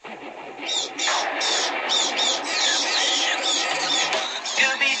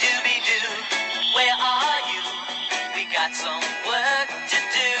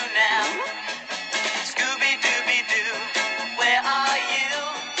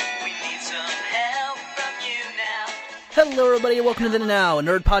Hello, everybody, and welcome to The Now, a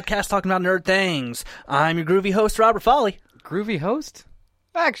nerd podcast talking about nerd things. I'm your groovy host, Robert Foley. Groovy host?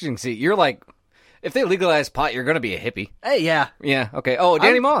 Actually, see, you're like, if they legalize pot, you're going to be a hippie. Hey, yeah. Yeah, okay. Oh,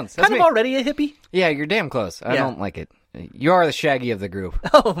 Danny Mullins. That's kind of me. already a hippie. Yeah, you're damn close. I Yeah. don't like it. You are the Shaggy of the group.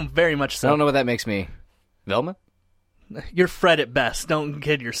 Oh, very much I so. don't know what that makes me. Velma? You're Fred at best. Don't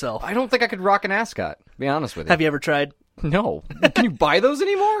kid yourself. I don't think I could rock an ascot, to be honest with you. Have you ever tried? No. Can you buy those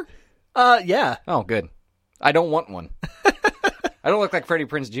anymore? Yeah. Oh, good. I don't want one. I don't look like Freddie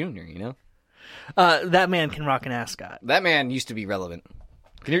Prinze Jr., you know? That man can rock an ascot. That man used to be relevant.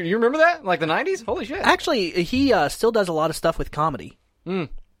 You remember that? Like the 90s? Holy shit. Actually, he still does a lot of stuff with comedy.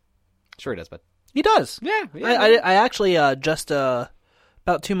 Sure he does, but... He does. Yeah. I actually just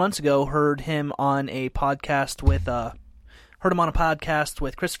about 2 months ago heard him on a podcast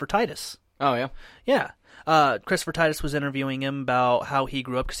with Christopher Titus. Oh, yeah? Yeah. Christopher Titus was interviewing him about how he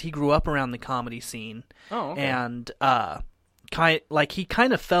grew up, because he grew up around the comedy scene. Oh, okay. And he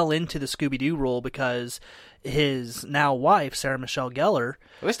kind of fell into the Scooby-Doo role because his now wife, Sarah Michelle Gellar...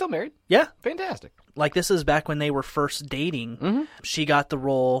 Are they still married? Yeah. Fantastic. Like, this is back when they were first dating. Mm-hmm. She got the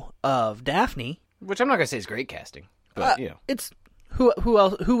role of Daphne. Which I'm not going to say is great casting, but, you know. It's... Who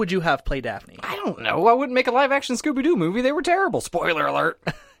else? Who would you have play Daphne? I don't know. I wouldn't make a live-action Scooby-Doo movie. They were terrible. Spoiler alert.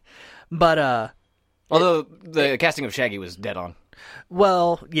 But, Although the casting of Shaggy was dead on.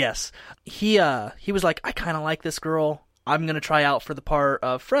 well, yes. He was like, I kind of like this girl. I'm going to try out for the part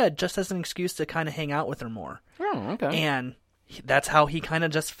of Fred just as an excuse to kind of hang out with her more. Oh, okay. And that's how he kind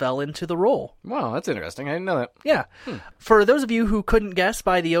of just fell into the role. Wow, that's interesting. I didn't know that. Yeah. For those of you who couldn't guess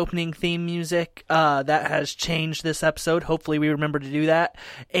by the opening theme music, that has changed this episode. Hopefully we remember to do that.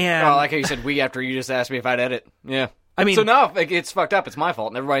 And Oh, I like how you said we after you just asked me if I'd edit. Yeah. I mean... So now if it's fucked up. It's my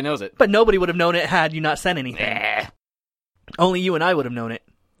fault and everybody knows it. But nobody would have known it had you not sent anything. Nah. Only you and I would have known it.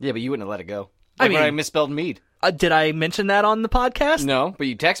 Yeah, but you wouldn't have let it go. I Like mean- when I misspelled mead. Did I mention that on the podcast? No, but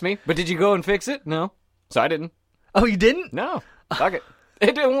you text me. But did you go and fix it? No. So I didn't. Oh, you didn't? No. Fuck it.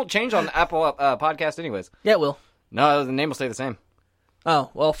 It won't change on the Apple podcast anyways. Yeah, it will. No, the name will stay the same.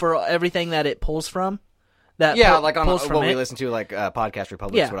 Oh, well, for everything that it pulls from? Yeah, like on pulls from what we it? listen to, like Podcast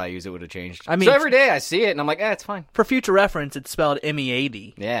Republic Yeah. is what I use. It would have changed. I mean- so every day I see it and I'm like, it's fine. For future reference, it's spelled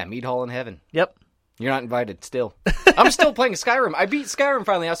M-E-A-D. Yeah, Mead Hall in heaven. Yep. You're not invited still. I'm still playing Skyrim. I beat Skyrim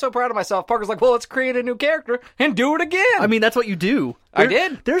finally. I was so proud of myself. Parker's like, well, let's create a new character and do it again. I mean, that's what you do. I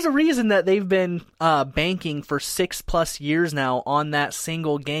did. There's a reason that they've been banking for 6+ years now on that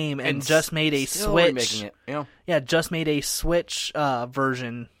single game and just made a still Switch. remaking it, you know? Yeah, just made a Switch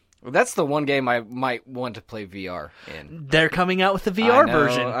version. Well, that's the one game I might want to play VR in. They're coming out with the VR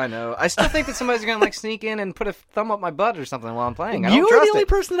version. I know. I still think that somebody's going to like sneak in and put a thumb up my butt or something while I'm playing. I don't You are trust the only it.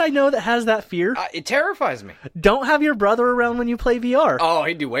 person that I know that has that fear. It terrifies me. Don't have your brother around when you play VR. Oh,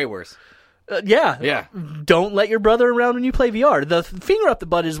 he'd do way worse. Yeah. Yeah. Don't let your brother around when you play VR. The finger up the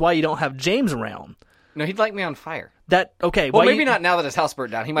butt is why you don't have James around. No, he'd light me on fire. Okay. Well, why maybe not now that his house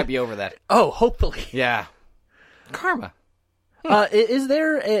burnt down. He might be over that. Oh, hopefully. Yeah. Karma. Is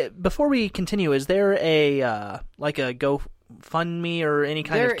there before we continue? Is there a like a GoFundMe or any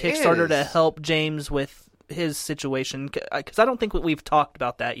kind There of Kickstarter to is. help James with his situation? Because I don't think we've talked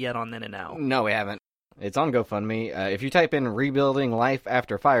about that yet on Then and Now. No, we haven't. It's on GoFundMe. If you type in "Rebuilding Life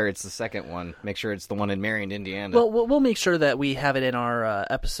After Fire," it's the second one. Make sure it's the one in Marion, Indiana. Well, we'll make sure that we have it in our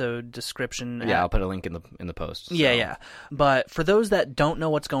episode description. yeah, I'll put a link in the post. So. Yeah. But for those that don't know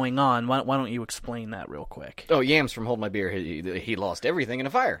what's going on, why don't you explain that real quick? Oh, Yams from Hold My Beer. He lost everything in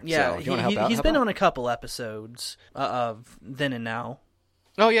a fire. Yeah, so if you want to help out, he's help been out. on a couple episodes of Then and Now.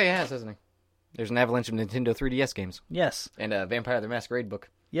 Oh yeah, he has, hasn't he? There's an avalanche of Nintendo 3DS games Yes. and a Vampire the Masquerade book.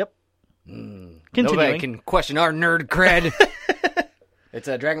 Yep. Nobody Continuing. can question our nerd cred. It's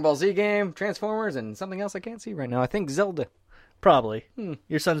a Dragon Ball Z game, Transformers, and something else I can't see right now. I think Zelda. Probably.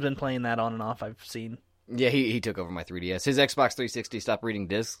 Your son's been playing that on and off, I've seen. Yeah, he took over my 3DS. His Xbox 360 stopped reading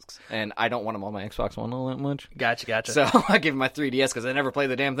discs, and I don't want him on my Xbox One all that much. Gotcha. So I give him my 3DS because I never play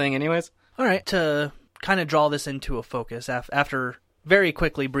the damn thing anyways. All right, to kind of draw this into a focus, after very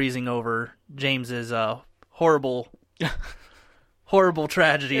quickly breezing over James's horrible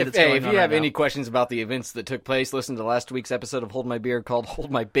tragedy that's going on If you right have now. any questions about the events that took place, listen to last week's episode of Hold My Beer called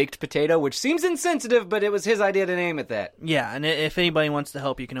Hold My Baked Potato, which seems insensitive, but it was his idea to name it that. Yeah, and if anybody wants to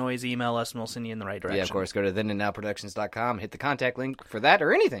help, you can always email us and we'll send you in the right direction. Yeah, of course. Go to thenandnowproductions.com, hit the contact link for that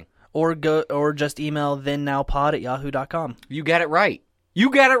or anything. Or just email thennowpod@yahoo.com. You got it right.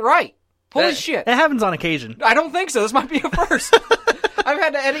 Holy shit. It happens on occasion. I don't think so. This might be a first. I've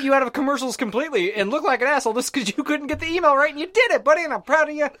had to edit you out of commercials completely and look like an asshole just because you couldn't get the email right, and you did it, buddy, and I'm proud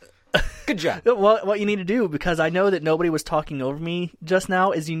of you. Good job. What you need to do, because I know that nobody was talking over me just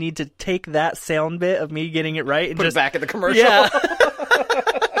now, is you need to take that sound bit of me getting it right and Put just it back at the commercial. Yeah.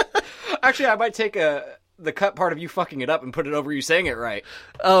 Actually, I might take the cut part of you fucking it up and put it over you saying it right.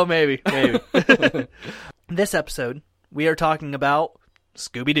 Oh, maybe. This episode, we are talking about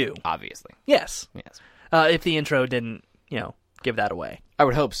Scooby-Doo. Obviously. Yes. Yes. If the intro didn't, give that away. I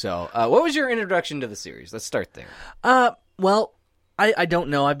would hope so. What was your introduction to the series? Let's start there. Well, I don't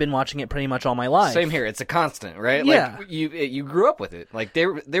know. I've been watching it pretty much all my life. Same here. It's a constant, right? Yeah. Like, you grew up with it. Like,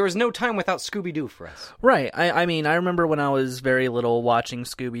 there was no time without Scooby-Doo for us. Right. I mean, I remember when I was very little watching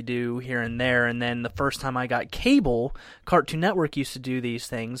Scooby-Doo here and there, and then the first time I got cable, Cartoon Network used to do these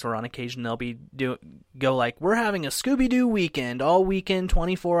things, or on occasion they'll go like, we're having a Scooby-Doo weekend, all weekend,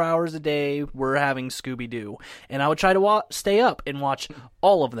 24 hours a day, we're having Scooby-Doo. And I would try to stay up and watch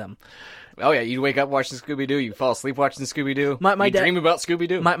all of them. Oh, yeah, you'd wake up watching Scooby-Doo, you'd fall asleep watching Scooby-Doo, you'd dream about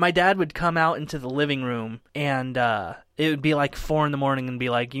Scooby-Doo. My dad would come out into the living room, and it would be like 4 a.m. and be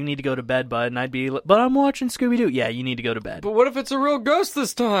like, you need to go to bed, bud. And I'd be like, but I'm watching Scooby-Doo. Yeah, you need to go to bed. But what if it's a real ghost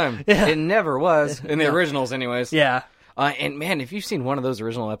this time? Yeah. It never was, in the originals anyways. Yeah. And man, if you've seen one of those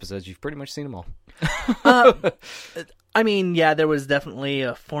original episodes, you've pretty much seen them all. I mean, yeah, there was definitely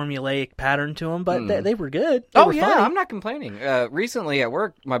a formulaic pattern to them, but they were good. They Oh, were yeah, funny. I'm not complaining. Recently at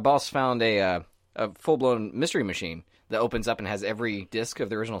work, my boss found a full-blown mystery machine that opens up and has every disc of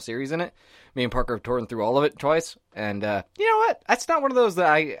the original series in it. Me and Parker have torn through all of it twice, and you know what? That's not one of those that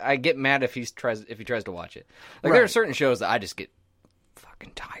I get mad if he tries to watch it. Like, there are certain shows that I just get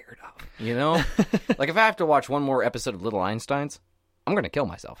fucking tired of, you know? Like, if I have to watch one more episode of Little Einsteins, I'm going to kill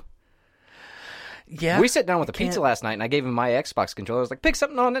myself. Yeah. We sat down with a pizza last night, and I gave him my Xbox controller. I was like, pick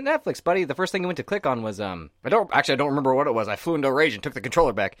something on Netflix, buddy. The first thing he went to click on was, I don't remember what it was. I flew into a rage and took the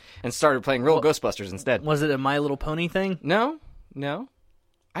controller back and started playing real Ghostbusters instead. Was it a My Little Pony thing? No.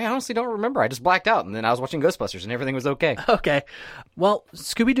 I honestly don't remember. I just blacked out, and then I was watching Ghostbusters, and everything was okay. Okay. Well,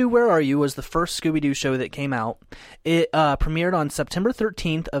 Scooby-Doo, Where Are You? Was the first Scooby-Doo show that came out. It premiered on September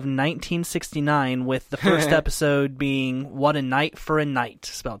 13th of 1969, with the first episode being What a Night for a Night,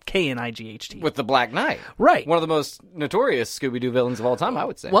 spelled K-N-I-G-H-T. With the Black Knight. Right. One of the most notorious Scooby-Doo villains of all time, I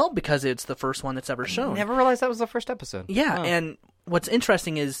would say. Well, because it's the first one that's ever shown. Never realized that was the first episode. Yeah, and what's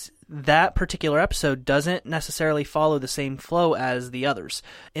interesting is that particular episode doesn't necessarily follow the same flow as the others.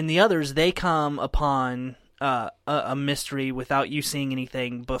 In the others, they come upon a mystery without you seeing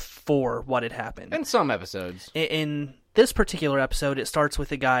anything before what had happened. In some episodes. In this particular episode, it starts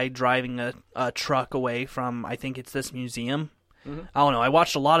with a guy driving a truck away from, I think it's this museum. Mm-hmm. I don't know. I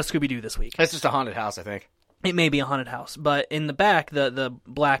watched a lot of Scooby-Doo this week. It's just a haunted house, I think. It may be a haunted house, but in the back, the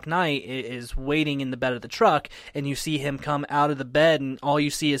Black Knight is waiting in the bed of the truck, and you see him come out of the bed, and all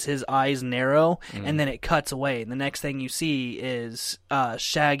you see is his eyes narrow, and then it cuts away. And the next thing you see is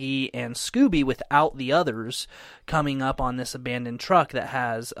Shaggy and Scooby without the others coming up on this abandoned truck that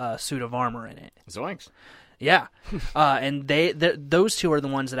has a suit of armor in it. Zoinks. Yeah, and those two are the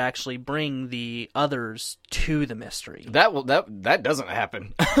ones that actually bring the others to the mystery. That doesn't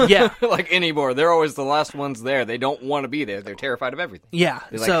happen. Yeah, like anymore. They're always the last ones there. They don't want to be there. They're terrified of everything. Yeah,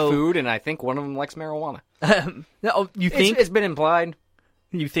 they like food, and I think one of them likes marijuana. No, you think it's been implied?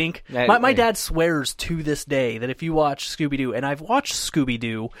 You think? My dad swears to this day that if you watch Scooby-Doo, and I've watched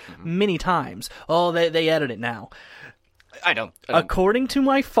Scooby-Doo many times. Oh, they edit it now. I don't. According to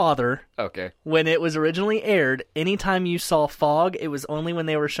my father, okay, when it was originally aired, anytime you saw fog, it was only when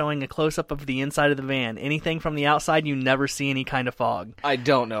they were showing a close-up of the inside of the van. Anything from the outside, you never see any kind of fog. I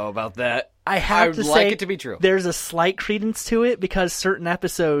don't know about that. I would like it to be true. There's a slight credence to it because certain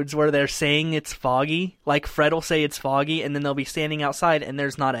episodes where they're saying it's foggy, like Fred will say it's foggy, and then they'll be standing outside, and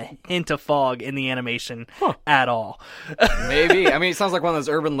there's not a hint of fog in the animation at all. Maybe. I mean, it sounds like one of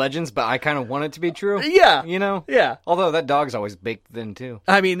those urban legends, but I kind of want it to be true. Yeah. You know? Yeah. Although that dog's always baked thin, too.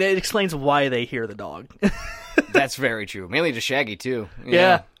 I mean, it explains why they hear the dog. That's very true. Mainly to Shaggy, too.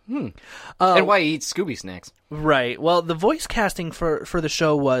 Yeah. And why he eats Scooby snacks. Right. Well, the voice casting for the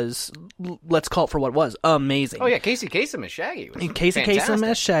show was, let's call it for what it was, amazing. Oh, yeah. Casey Kasem as Shaggy. Casey Kasem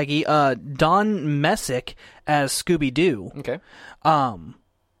as Shaggy. Don Messick as Scooby-Doo. Okay.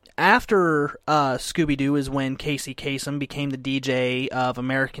 After Scooby-Doo is when Casey Kasem became the DJ of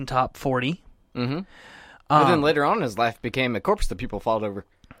American Top 40. Mm-hmm. And then later on in his life became a corpse that people fought over.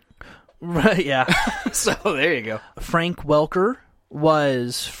 Right, yeah. So there you go. Frank Welker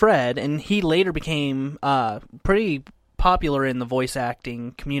was Fred, and he later became pretty popular in the voice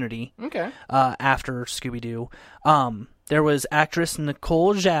acting community. Okay. After Scooby-Doo. There was actress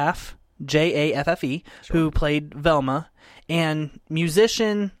Nicole Jaffe, Jaffe, who played Velma, and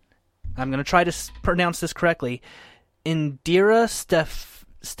musician, I'm going to try to pronounce this correctly, Indira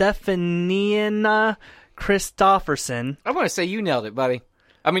Stefania Christopherson. I want to say you nailed it, buddy.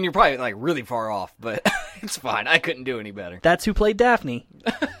 I mean, you're probably like really far off, but it's fine. I couldn't do any better. That's who played Daphne.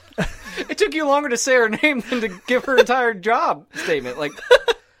 It took you longer to say her name than to give her entire job statement. Like,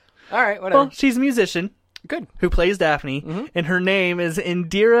 all right, whatever. Well, she's a musician. Good. Who plays Daphne, and her name is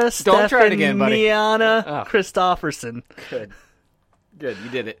Indira Don't try it again, buddy. Stefaniana Christopherson. Good. Good, you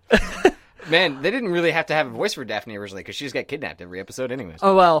did it. Man, they didn't really have to have a voice for Daphne originally because she just got kidnapped every episode anyways.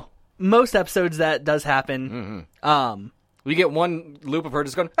 Oh, well, most episodes that does happen. You get one loop of her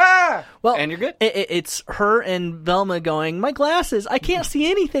just going, ah! Well, and you're good. It's her and Velma going, my glasses. I can't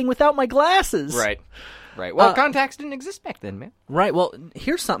see anything without my glasses. Right. Well, contacts didn't exist back then, man. Right. Well,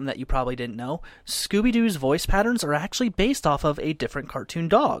 here's something that you probably didn't know. Scooby-Doo's voice patterns are actually based off of a different cartoon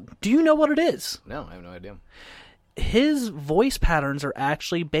dog. Do you know what it is? No, I have no idea. His voice patterns are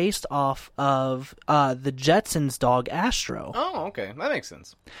actually based off of the Jetsons dog Astro. Oh, okay. That makes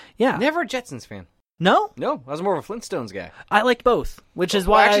sense. Yeah. Never a Jetsons fan. No? No, I was more of a Flintstones guy. I like both, which is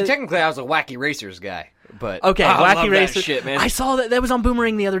why Actually, technically, I was a Wacky Racers guy. But okay, I Wacky love Racers. That shit, man. I saw that was on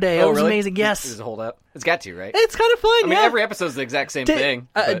Boomerang the other day. It was really? amazing. Yes. Does it hold up? It's got to, right? It's kind of fun, I mean, every episode's the exact same thing.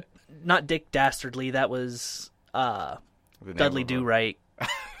 But... Not Dick Dastardly. That was Dudley Do-Right.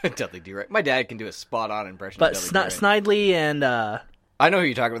 Dudley Do-Right. My dad can do a spot-on impression but of Dudley Do-Right. Snidely and... I know who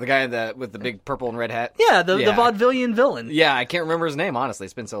you're talking about. The guy with the big purple and red hat. Yeah, the vaudevillian villain. Yeah, I can't remember his name, honestly.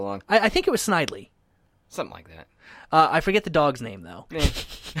 It's been so long. I think it was Snidely. Something like that. I forget the dog's name, though.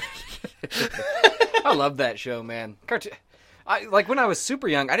 I love that show, man. Like when I was super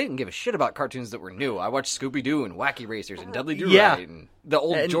young, I didn't give a shit about cartoons that were new. I watched Scooby-Doo and Wacky Racers and Dudley Do-Right and the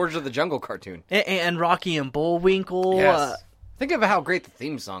old George of the Jungle cartoon. And Rocky and Bullwinkle. Yes. Think of how great the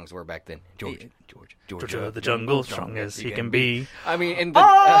theme songs were back then. George of the Jungle, strong as he can be. I mean, and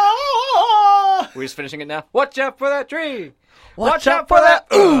we're just finishing it now. Watch out for that tree. Watch out for that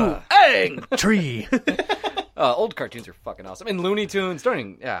ang tree. Old cartoons are fucking awesome. And Looney Tunes,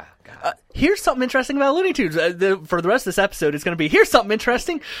 here's something interesting about Looney Tunes. For the rest of this episode, it's going to be, here's something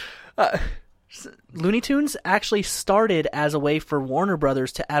interesting. Looney Tunes actually started as a way for Warner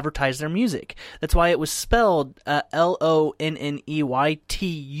Brothers to advertise their music. That's why it was spelled Lonneytunes.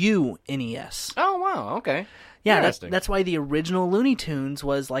 Oh, wow, okay. Yeah, that's why the original Looney Tunes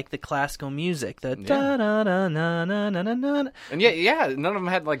was like the classical music, the da da da na na na na na. And yeah, none of them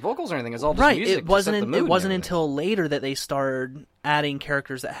had like vocals or anything. It was all just music. It wasn't until later that they started adding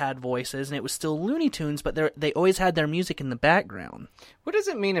characters that had voices, and it was still Looney Tunes, but they always had their music in the background. What does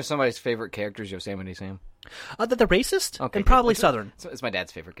it mean if somebody's favorite character is Yosemite Sam? That they're racist? Okay, and probably Southern. It's my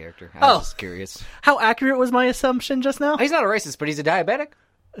dad's favorite character. I was just curious. How accurate was my assumption just now? He's not a racist, but he's a diabetic.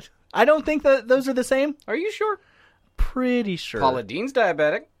 I don't think that those are the same. Are you sure? Pretty sure. Paula Dean's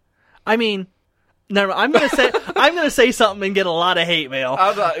diabetic. I mean, no, I'm gonna say something and get a lot of hate mail.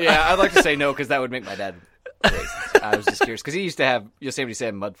 I'd like to say no because that would make my dad racist. I was just curious because he used to have Yosemite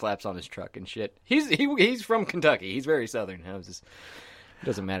Sam mud flaps on his truck and shit. He's from Kentucky. He's very Southern.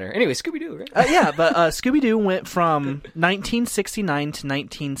 Doesn't matter. Anyway, Scooby-Doo, right? But Scooby-Doo went from 1969 to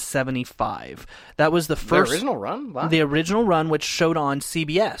 1975. That was the first... The original run? Wow. The original run, which showed on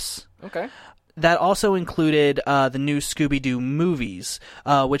CBS. Okay. That also included the new Scooby-Doo movies,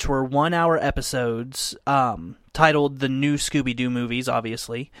 which were 1-hour episodes titled The New Scooby-Doo Movies,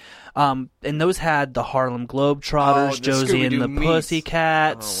 obviously. And those had the Harlem Globetrotters, Josie and the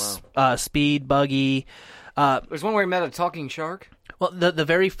Pussycats, Speed Buggy. There's one where he met a talking shark. Well, the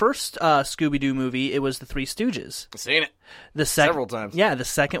very first Scooby-Doo movie, it was The Three Stooges. I've seen it. Several times. Yeah, the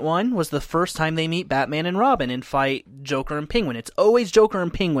second one was the first time they meet Batman and Robin and fight Joker and Penguin. It's always Joker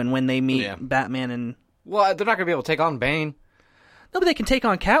and Penguin when they meet Batman and... Well, they're not going to be able to take on Bane. No, but they can take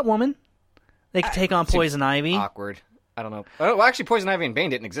on Catwoman. They can take on Poison Ivy. Awkward. I don't know. Well, actually, Poison Ivy and Bane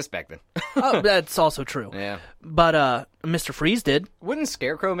didn't exist back then. Oh, that's also true. Yeah. But Mr. Freeze did. Wouldn't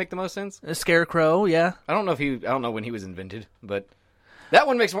Scarecrow make the most sense? Scarecrow, yeah. I don't know when he was invented, but... That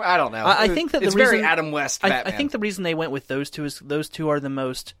one makes more... I don't know. I think that it's very Adam West Batman. I think the reason they went with those two is those two are the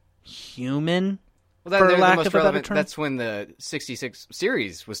most human, for lack of a better term. That's when the 66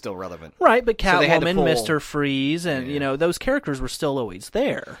 series was still relevant. Right, but Catwoman, Mr. Freeze, and those characters were still always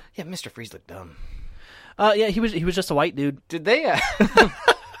there. Yeah, Mr. Freeze looked dumb. Yeah, he was just a white dude. Did they...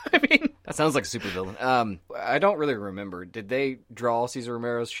 I mean... That sounds like a supervillain. I don't really remember. Did they draw Cesar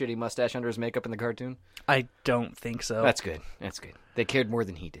Romero's shitty mustache under his makeup in the cartoon? I don't think so. That's good. They cared more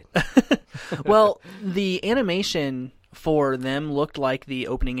than he did. Well, the animation for them looked like the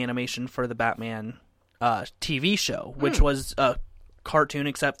opening animation for the Batman TV show, which was a cartoon,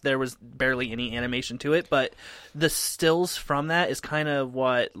 except there was barely any animation to it. But the stills from that is kind of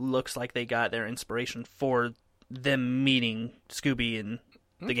what looks like they got their inspiration for them meeting Scooby and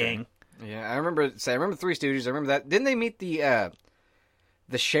the gang. Yeah, I remember Three Stooges. I remember that. Didn't they meet the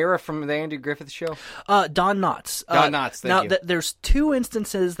sheriff from the Andy Griffith Show? Don Knotts. Don Knotts, thank you. There's two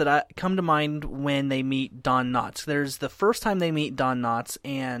instances that come to mind when they meet Don Knotts. There's the first time they meet Don Knotts,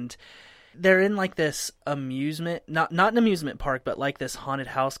 and they're in like this amusement, not an amusement park, but like this haunted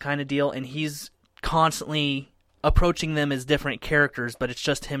house kind of deal, and he's constantly approaching them as different characters, but it's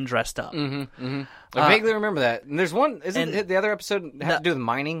just him dressed up. I vaguely remember that. And there's one, isn't the other episode have to do with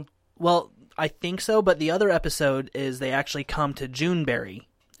mining? Well, I think so, but the other episode is they actually come to Juneberry,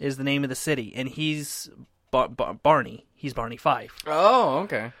 is the name of the city, and he's Barney. He's Barney Fife. Oh,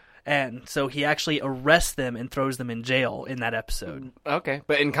 okay. And so he actually arrests them and throws them in jail in that episode. Okay,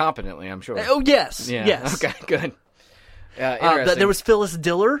 but incompetently, I'm sure. Oh, yes. Yeah. Yes. Okay, good. Interesting. There was Phyllis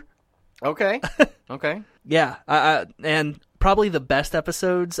Diller. Okay. Okay. Yeah. And probably the best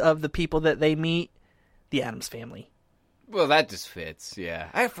episodes of the people that they meet, the Addams Family. Well, that just fits, yeah.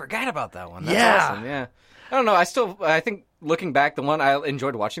 I forgot about that one. That's Yeah. awesome, yeah. I don't know, I think looking back, the one I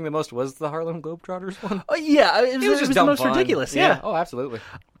enjoyed watching the most was the Harlem Globetrotters one. Oh, yeah. It was just the dumb most fun. ridiculous. Yeah. Oh, absolutely.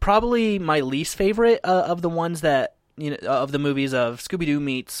 Probably my least favorite of the ones that, of the movies of Scooby-Doo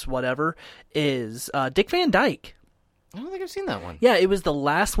meets whatever, is Dick Van Dyke. I don't think I've seen that one. Yeah, it was the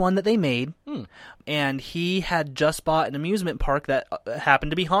last one that they made, and he had just bought an amusement park that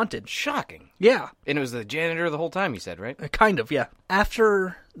happened to be haunted. Shocking. Yeah. And it was the janitor the whole time, you said, right? Kind of, yeah.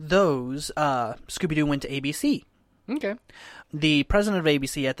 After those, Scooby-Doo went to ABC. Okay. The president of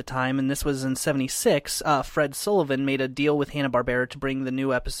ABC at the time, and this was in 1976, Fred Sullivan, made a deal with Hanna-Barbera to bring the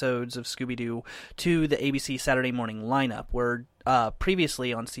new episodes of Scooby-Doo to the ABC Saturday morning lineup, where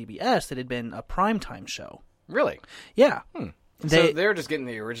previously on CBS it had been a primetime show. Really? Yeah. So they're just getting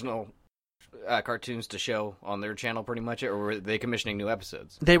the original cartoons to show on their channel pretty much, or were they commissioning new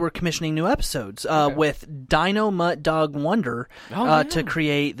episodes? They were commissioning new episodes with Dino Mutt Dog Wonder to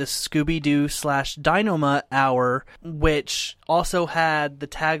create the Scooby-Doo / Dino Mutt Hour, which also had the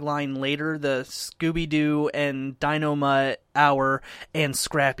tagline later, the Scooby-Doo and Dino Mutt Hour and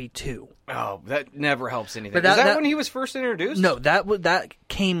Scrappy 2. Oh, that never helps anything. But Is that that- when he was first introduced? No, that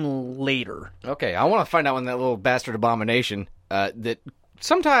came later. Okay, I want to find out when that little bastard abomination that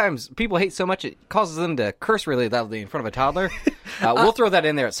sometimes people hate so much it causes them to curse really loudly in front of a toddler. We'll throw that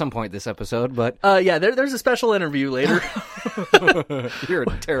in there at some point this episode, but Yeah, there's a special interview later you're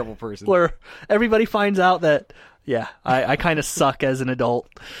a terrible person. where everybody finds out that, yeah, I kind of suck as an adult.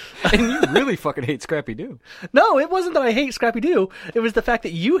 And you really fucking hate Scrappy Doo. No, it wasn't that I hate Scrappy-Doo. It was the fact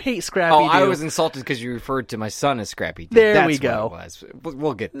that you hate Scrappy-Doo. Oh, I was insulted because you referred to my son as Scrappy Doo. There That's we go. What it was.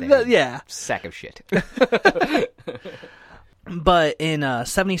 We'll get there. Yeah. Sack of shit. But in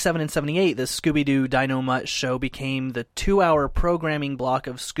 77 and 78, the Scooby-Doo Dino Mutt show became the 2-hour programming block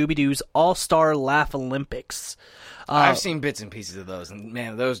of Scooby-Doo's All-Star Laugh Olympics. I've seen bits and pieces of those, and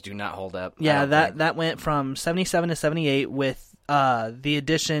man, those do not hold up. Yeah, that went from 77 to 78 with the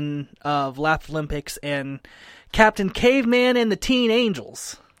addition of Laugh Olympics and Captain Caveman and the Teen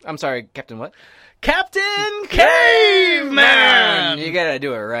Angels. I'm sorry, Captain what? Captain Caveman! You gotta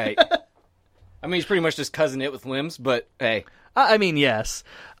do it right. I mean, he's pretty much just cousin it with limbs, but hey. I mean, yes.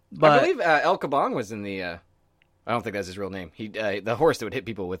 But I believe El Kabong was in the, I don't think that's his real name. He, the horse that would hit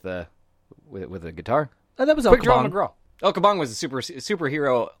people with a guitar. that was El Quick Draw Kabong. McGraw. El Kabong was a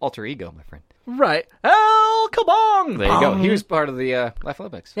superhero alter ego, my friend. Right. El Kabong! There you go. He was part of the Laugh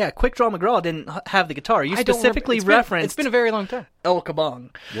Olympics. Yeah, Quick Draw McGraw didn't have the guitar. You I don't specifically remember. referenced It's been a very long time. El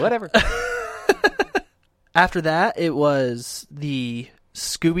Kabong. Whatever. After that, it was the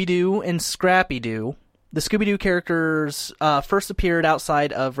Scooby-Doo and Scrappy-Doo. The Scooby-Doo characters first appeared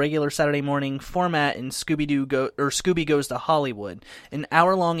outside of regular Saturday morning format in Scooby Goes to Hollywood, an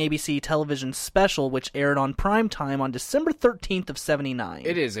hour-long ABC television special which aired on prime time on December 13th of 79.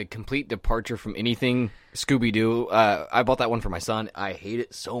 It is a complete departure from anything Scooby-Doo. I bought that one for my son. I hate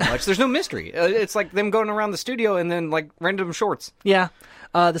it so much. There's no mystery. It's like them going around the studio and then like random shorts. Yeah.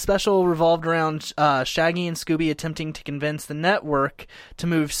 The special revolved around Shaggy and Scooby attempting to convince the network to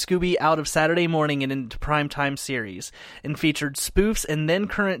move Scooby out of Saturday morning and into primetime series, and featured spoofs and then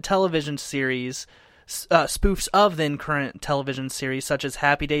current television series, spoofs of then current television series such as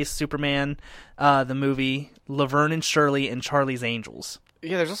Happy Days Superman, the movie, Laverne and Shirley, and Charlie's Angels.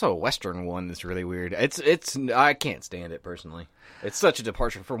 Yeah, there's also a Western one that's really weird. It's I can't stand it personally. It's such a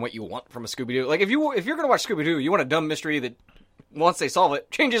departure from what you want from a Scooby-Doo. Like if you're gonna watch Scooby-Doo, you want a dumb mystery that once they solve it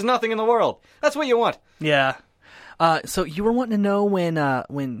changes nothing in the world. That's what you want. Yeah. So you were wanting to know when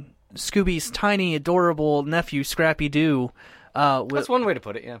Scooby's tiny, adorable nephew Scrappy-Doo That's one way to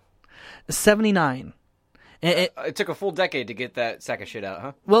put it. Yeah. 79. It took a full decade to get that sack of shit out,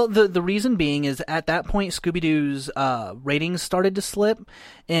 huh? Well, the reason being is at that point Scooby-Doo's ratings started to slip,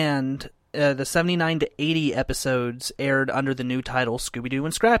 and the 79 to 80 episodes aired under the new title Scooby-Doo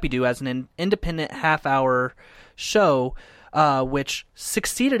and Scrappy-Doo as an independent half-hour show, which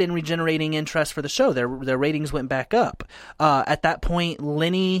succeeded in regenerating interest for the show. Their ratings went back up. At that point,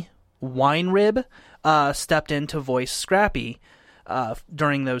 Lenny Weinrib stepped in to voice Scrappy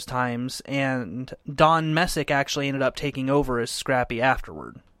during those times, and Don Messick actually ended up taking over as Scrappy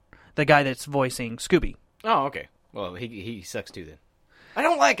afterward. The guy that's voicing Scooby. Oh, okay. Well, he sucks too then. I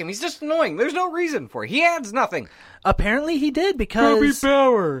don't like him. He's just annoying. There's no reason for it. He adds nothing. Apparently he did, because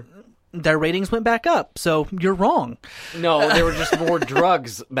Power. their ratings went back up, so you're wrong. No, there were just more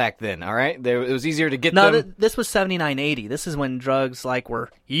drugs back then, all right? It was easier to get No, them. this was 79-80. This is when drugs were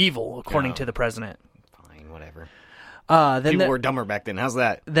evil, according to the president. Fine, whatever. Then People were dumber back then. How's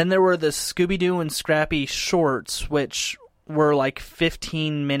that? Then there were the Scooby-Doo and Scrappy shorts, which were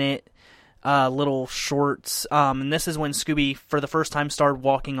 15-minute little shorts. And this is when Scooby, for the first time, started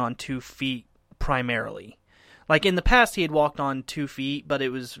walking on 2 feet primarily. In the past, he had walked on 2 feet, but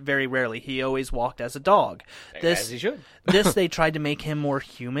it was very rarely. He always walked as a dog. As he should. They tried to make him more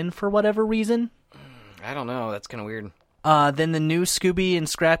human for whatever reason. I don't know. That's kind of weird. Then the new Scooby and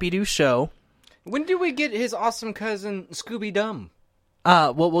Scrappy-Doo show. When did we get his awesome cousin Scooby Dumb?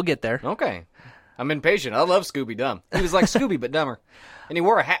 We'll get there. Okay. I'm impatient. I love Scooby Dumb. He was like Scooby, but dumber. And he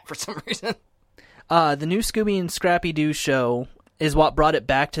wore a hat for some reason. The new Scooby and Scrappy-Doo show is what brought it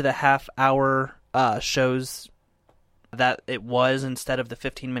back to the half-hour shows that it was, instead of the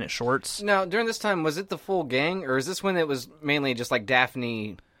 15-minute shorts. Now, during this time, was it the full gang? Or is this when it was mainly just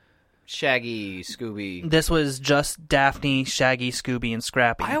Daphne, Shaggy, Scooby? This was just Daphne, Shaggy, Scooby, and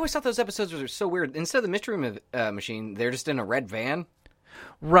Scrappy. I always thought those episodes were so weird. Instead of the Mystery Machine, they're just in a red van.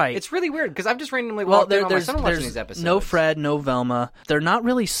 Right. It's really weird, because I've just randomly walked in on my son watching these episodes. No Fred, no Velma. They're not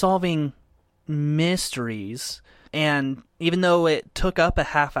really solving mysteries. And even though it took up a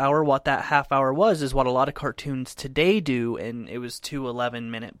half hour, what that half hour was is what a lot of cartoons today do, and it was 2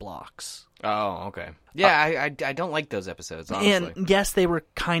 11-minute blocks. Oh, okay. Yeah, I don't like those episodes, honestly. And yes, they were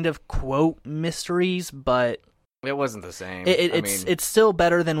kind of, quote, mysteries, but it wasn't the same. It's still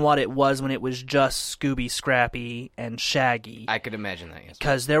better than what it was when it was just Scooby, Scrappy, and Shaggy. I could imagine that, yes.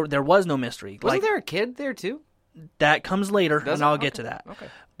 Because there was no mystery. Wasn't there a kid there, too? That comes later, and I'll get to that. Okay.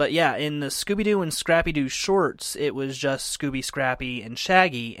 But yeah, in the Scooby-Doo and Scrappy-Doo shorts, it was just Scooby, Scrappy, and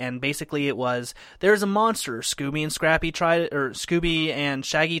Shaggy, and basically it was, there's a monster. Scooby and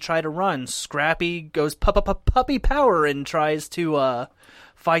Shaggy try to run. Scrappy goes puppy power and tries to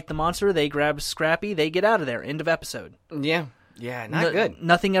fight the monster. They grab Scrappy, they get out of there. End of episode. Yeah, not good.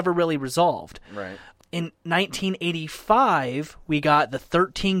 Nothing ever really resolved. Right. In 1985, we got the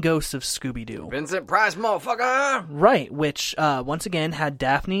 13 Ghosts of Scooby-Doo. Vincent Price, motherfucker! Right, which, once again, had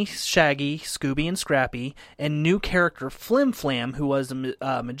Daphne, Shaggy, Scooby, and Scrappy, and new character Flim Flam, who was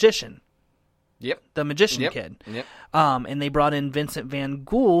a magician. Yep. The magician kid. Yep. And they brought in Vincent Van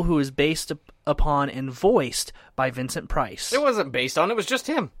Gogh, who is based upon and voiced by Vincent Price. It wasn't based on, it was just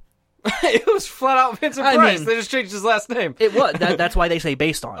him. It was flat out Vincent Price. They just changed his last name. It was. That's why they say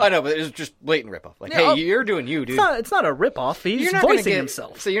based on. I know, but it was just blatant ripoff. Hey, you're doing you, dude. It's not a ripoff. He's voicing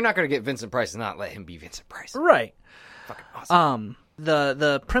himself. So you're not going to get Vincent Price and not let him be Vincent Price. Right. Fucking awesome.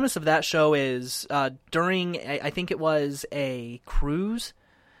 The premise of that show is during, I think it was a cruise,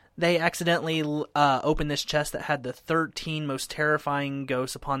 they accidentally opened this chest that had the 13 most terrifying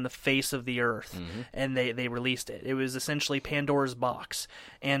ghosts upon the face of the earth, and they released it. It was essentially Pandora's box,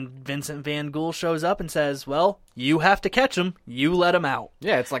 and Vincent Van Gogh shows up and says, well, you have to catch them, you let them out.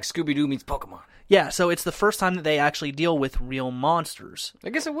 Yeah, it's like Scooby-Doo meets Pokemon. Yeah, so it's the first time that they actually deal with real monsters. I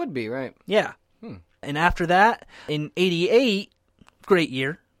guess it would be, right? Yeah. And after that, in 88, great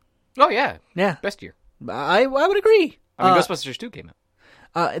year. Oh, yeah. Yeah. Best year. I would agree. I mean, Ghostbusters 2 came out.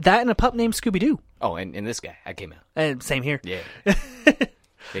 That and a pup named Scooby-Doo. Oh, and this guy, I came out. And same here. Yeah.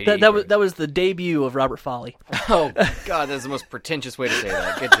 that was the debut of Robert Foley. Oh, God, that's the most pretentious way to say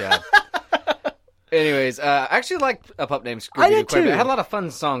that. Good job. Anyways, I actually liked A Pup Named Scooby-Doo. I did, too. It had a lot of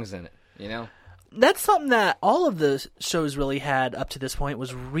fun songs in it, you know? That's something that all of the shows really had up to this point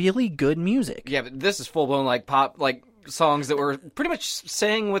was really good music. Yeah, but this is full-blown, pop, songs that were pretty much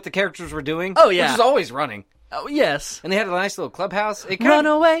saying what the characters were doing. Oh, yeah. Which is always running. Oh, yes. And they had a nice little clubhouse. Run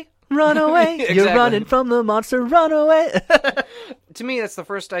away, run away. Exactly. You're running from the monster, run away. To me, that's the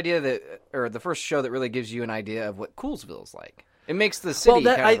first the first show that really gives you an idea of what Coolsville is like. It makes the city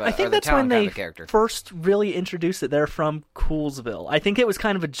I think that's when they character. first really introduced it. They're from Coolsville. I think it was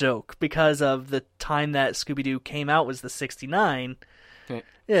kind of a joke because of the time that Scooby-Doo came out was the 69. Yeah.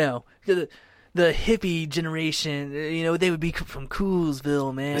 You know, the hippie generation. They would be from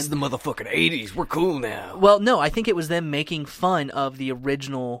Coolsville, man. This is the motherfucking 80s. We're cool now. Well, no, I think it was them making fun of the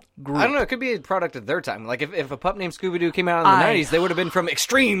original group. I don't know. It could be a product of their time. Like, if a pup named Scooby-Doo came out in the 90s, they would have been from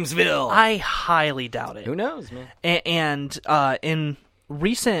Extremesville. I highly doubt it. Who knows, man? And in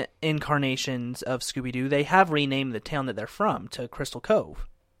recent incarnations of Scooby-Doo, they have renamed the town that they're from to Crystal Cove.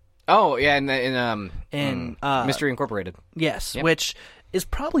 Oh, yeah, in Mystery Incorporated. Yes, yep. Which is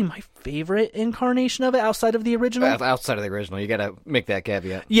probably my favorite incarnation of it outside of the original. Outside of the original, you gotta make that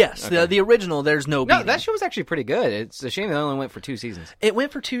caveat. Yes, okay. The original, there's no beating. No, that show was actually pretty good. It's a shame it only went for 2 seasons. It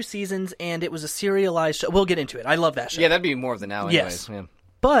went for 2 seasons, and it was a serialized show. We'll get into it. I love that show. Yeah, that'd be more of the now anyways. Yes. Yeah.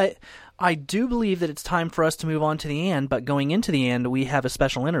 But I do believe that it's time for us to move on to the end, but going into the end, we have a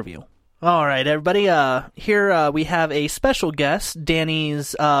special interview. All right, everybody, here we have a special guest,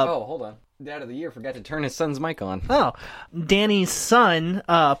 Danny's... Oh, hold on. Dad of the Year forgot to turn his son's mic on. Oh, Danny's son,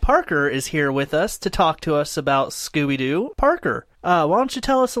 Parker, is here with us to talk to us about Scooby-Doo. Parker, why don't you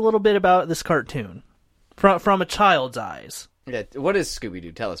tell us a little bit about this cartoon from a child's eyes? Yeah, what is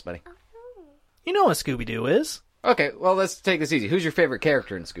Scooby-Doo? Tell us, buddy. You know what Scooby-Doo is. Okay, well, let's take this easy. Who's your favorite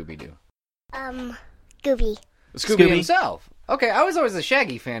character in Scooby-Doo? Scooby. Scooby himself. Okay, I was always a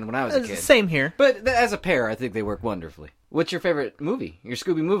Shaggy fan when I was a kid. Same here. But as a pair, I think they work wonderfully. What's your favorite movie? Your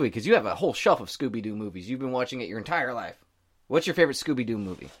Scooby movie? Because you have a whole shelf of Scooby-Doo movies. You've been watching it your entire life. What's your favorite Scooby-Doo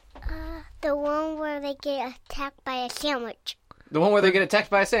movie? The one where they get attacked by a sandwich. The one where they get attacked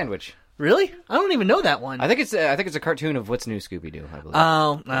by a sandwich. Really? I don't even know that one. I think it's a cartoon of What's New Scooby-Doo, I believe.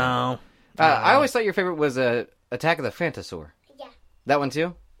 Oh, no. I always thought your favorite was Attack of the Phantasaur. Yeah. That one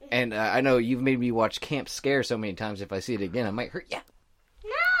too? And I know you've made me watch Camp Scare so many times. If I see it again, I might hurt you.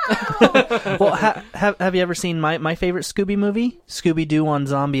 No! Well, have you ever seen my favorite Scooby movie? Scooby-Doo on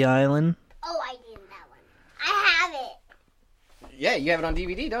Zombie Island. Oh, I did that one. I have it. Yeah, you have it on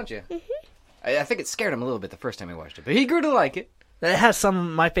DVD, don't you? Mm-hmm. I think it scared him a little bit the first time I watched it, but he grew to like it. It has some of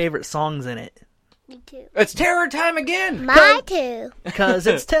my favorite songs in it. Me too. It's terror time again! My too. Because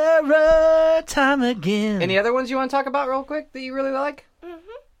it's terror time again. Any other ones you want to talk about real quick that you really like? Mm-hmm.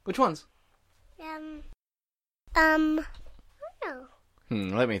 Which ones? I don't know.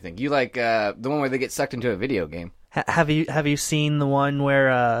 Let me think. You like the one where they get sucked into a video game. Have you seen the one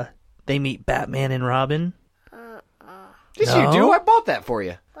where they meet Batman and Robin? Yes, No? you do. I bought that for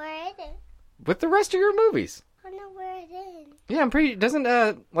you. Where is it? With the rest of your movies. I don't know where it is. Yeah, I'm pretty... Doesn't,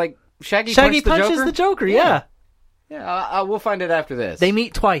 Shaggy Shaggy punch punches the Joker? yeah. Yeah, we'll find it after this. They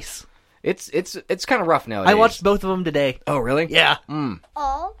meet twice. It's kind of rough nowadays. I watched both of them today. Oh, really? Yeah.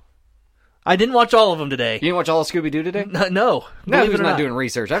 Oh? I didn't watch all of them today. You didn't watch all of Scooby-Doo today? No. No, Believe who's it or not doing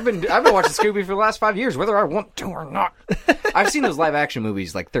research? I've been watching Scooby for the last 5 years, whether I want to or not. I've seen those live-action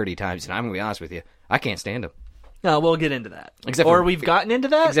movies like 30 times, and I'm going to be honest with you. I can't stand them. No, we'll get into that. Except or for- we've gotten into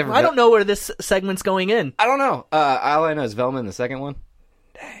that? except for- I don't know where this segment's going in. I don't know. All I know is Velma in the second one.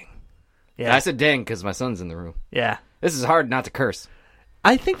 Dang. Yeah. I said dang because my son's in the room. Yeah. This is hard not to curse.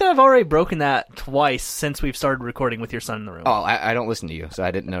 I think that I've already broken that twice since we've started recording with your son in the room. Oh, I don't listen to you, so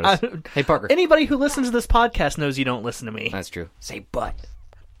I didn't notice. Hey, Parker. Anybody who listens to this podcast knows you don't listen to me. That's true. Say butt.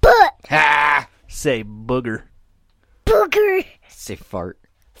 But Ah! Say booger. booger. Say fart.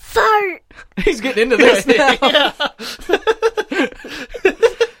 Fart. He's getting into this now.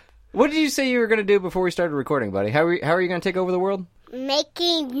 What did you say you were going to do before we started recording, buddy? How are you going to take over the world?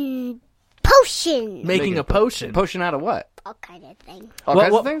 Making potions. Making a potion. Potion out of what? All kind of things. All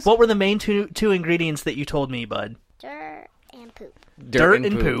kinds of things? What were the main two ingredients that you told me, bud? Dirt and poop. Dirt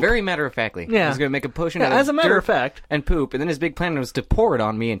and poop. Very matter-of-factly. Yeah. He's going to make a potion Yeah, out of as a matter dirt of fact. and poop, and then his big plan was to pour it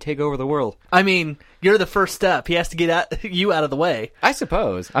on me and take over the world. I mean, you're the first step. He has to get you out of the way. I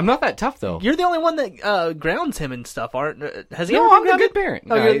suppose. I'm not that tough, though. You're the only one that grounds him and stuff, aren't? Has he No, ever I'm been a good grounded? parent.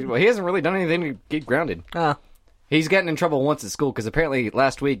 Oh, No, he hasn't really done anything to get grounded. Oh. He's gotten in trouble once at school because apparently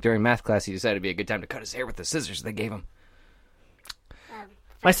last week during math class he decided it'd be a good time to cut his hair with the scissors they gave him.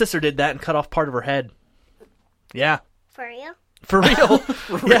 My sister did that and cut off part of her head. Yeah. For real? For real.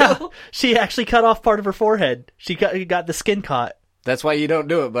 Yeah. She actually cut off part of her forehead. She got the skin caught. That's why you don't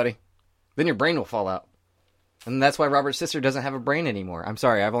do it, buddy. Then your brain will fall out. And that's why Robert's sister doesn't have a brain anymore. I'm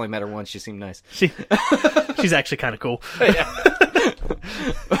sorry, I've only met her once. She seemed nice. She's actually kind of cool. I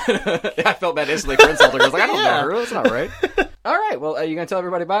felt bad instantly for insulting her. I was like, I don't know her. That's not right. All right, well, are you going to tell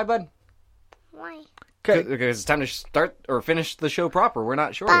everybody bye, bud? Why? Okay. Because it's time to start or finish the show proper. We're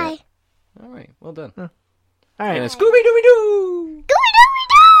not sure Bye. yet. All right, well done. All right. And Scooby-Dooby-Doo!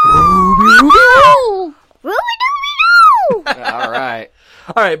 Scooby-Dooby-Doo! Ruby-Dooby-Doo! All right.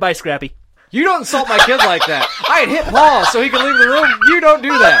 All right, bye, Scrappy. You don't insult my kid like that. I had hit Paul so he could leave the room. You don't do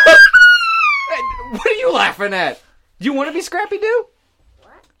that. What are you laughing at? Do you want to be Scrappy-Doo?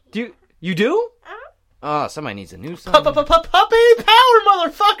 What? Do You do? Oh, somebody needs a new song. Puppy power,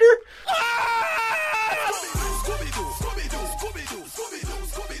 motherfucker!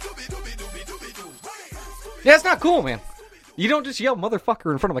 Yeah, it's not cool, man. You don't just yell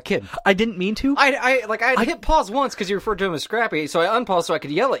motherfucker in front of a kid. I didn't mean to. I hit pause once because you referred to him as Scrappy, so I unpaused so I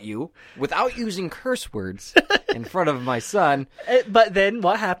could yell at you without using curse words in front of my son. But then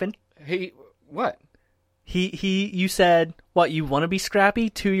what happened? What? You said, what, you want to be Scrappy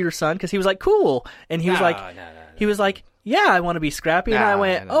to your son? Because he was like, cool. And he was he was like, yeah, I want to be Scrappy. And I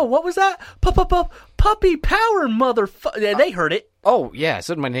went, oh, what was that? Puppy power, motherfucker. They heard it. Oh, yeah,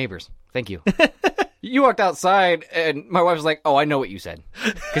 so did my neighbors. Thank you. You walked outside, and my wife was like, oh, I know what you said.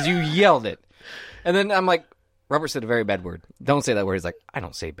 Because you yelled it. And then I'm like, Robert said a very bad word. Don't say that word. He's like, I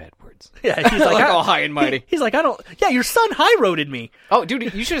don't say bad words. Yeah, he's like all high and mighty. He's like, I don't. Yeah, your son high-roaded me. Oh,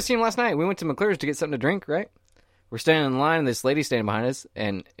 dude, you should have seen him last night. We went to McClure's to get something to drink, right? We're standing in line, and this lady's standing behind us,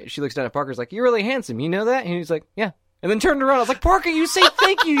 and she looks down at Parker's like, you're really handsome. You know that? And he's like, yeah. And then turned around. I was like, Parker, you say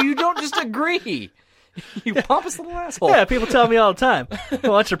thank you. You don't just agree. You pompous little asshole. Yeah, people tell me all the time.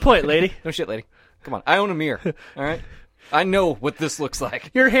 Well, what's your point, lady? No shit, lady. Come on. I own a mirror. All right? I know what this looks like.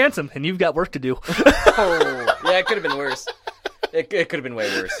 You're handsome, and you've got work to do. Oh, yeah, it could have been worse. It could have been way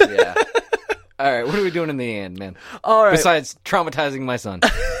worse, yeah. All right, what are we doing in the end, man? All right. Besides traumatizing my son.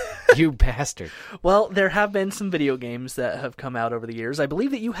 You bastard. Well, there have been some video games that have come out over the years. I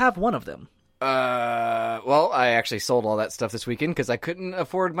believe that you have one of them. Well, I actually sold all that stuff this weekend because I couldn't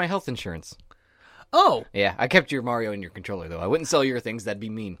afford my health insurance. Oh. Yeah, I kept your Mario and your controller, though. I wouldn't sell your things. That'd be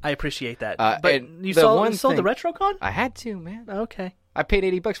mean. I appreciate that. But you sold the RetroCon? I had to, man. Okay. I paid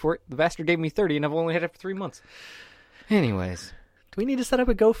 $80 for it. The bastard gave me $30, and I've only had it for 3 months. Anyways. Do we need to set up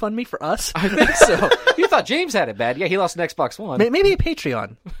a GoFundMe for us? I think so. You thought James had it bad. Yeah, he lost an Xbox One. Maybe a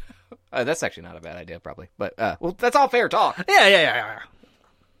Patreon. That's actually not a bad idea, probably. But, well, that's all fair talk. Yeah.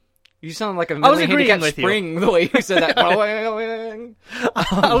 You sound like a mentally handicapped spring the way you said that.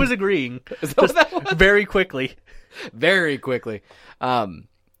 I was agreeing. Is that what that was? Very quickly. Very quickly.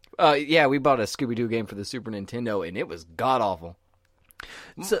 Yeah, we bought a Scooby-Doo game for the Super Nintendo, and it was god-awful.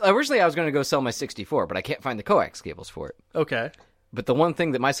 So, originally, I was going to go sell my 64, but I can't find the coax cables for it. Okay. But the one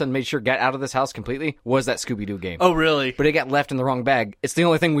thing that my son made sure got out of this house completely was that Scooby-Doo game. Oh, really? But it got left in the wrong bag. It's the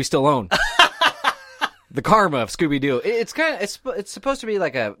only thing we still own. The karma of Scooby-Doo. It's kind of it's supposed to be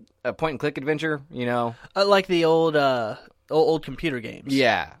like a point-and-click adventure, you know? Like the old computer games.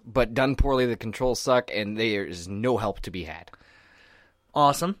 Yeah, but done poorly. The controls suck, and there is no help to be had.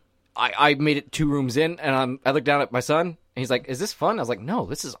 Awesome. I made it 2 rooms in, and I looked down at my son, and he's like, is this fun? I was like, no,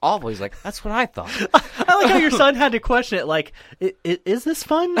 this is awful. He's like, that's what I thought. I like how your son had to question it, like, is this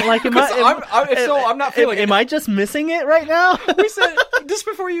fun? Like, I'm not feeling it. Am I just missing it right now? We said, just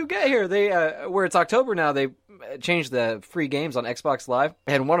before you get here, they where it's October now, they changed the free games on Xbox Live,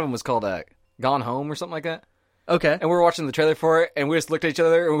 and one of them was called Gone Home or something like that. Okay. And we were watching the trailer for it, and we just looked at each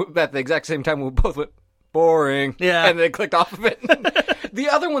other at the exact same time, and we both went, boring. Yeah. And then clicked off of it. The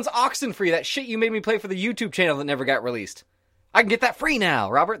other one's Oxenfree, that shit you made me play for the YouTube channel that never got released. I can get that free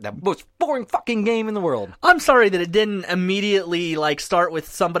now, Robert. The most boring fucking game in the world. I'm sorry that it didn't immediately, start with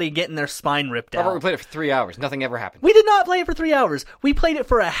somebody getting their spine ripped out. Robert, we played it for 3 hours. Nothing ever happened. We did not play it for 3 hours. We played it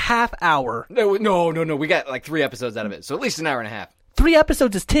for a half hour. No. We got 3 episodes out of it, so at least an hour and a half. 3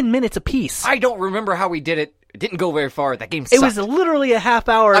 episodes is 10 minutes apiece. I don't remember how we did it. It didn't go very far. That game sucked. It was literally a half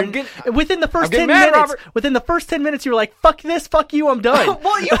hour. Within the first 10 minutes, Robert. Within the first 10 minutes, you were like, "Fuck this, fuck you, I'm done."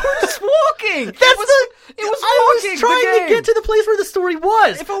 Well, you were just walking. I was trying to get to the place where the story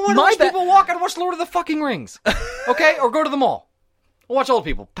was. If I wanted to watch people walk, I'd watch Lord of the fucking Rings. Okay, or go to the mall. I'll watch old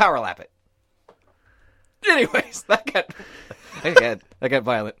people power lap it. Anyways, that got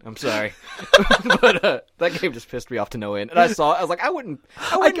violent. I'm sorry, but that game just pissed me off to no end. And I was like, I wouldn't.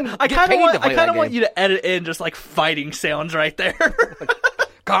 I kind of want you to edit in just fighting sounds right there.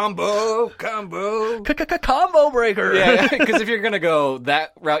 Combo breaker. Yeah, because if you're gonna go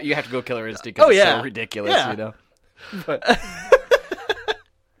that route, you have to go Killer Instinct. It's so ridiculous, you know. But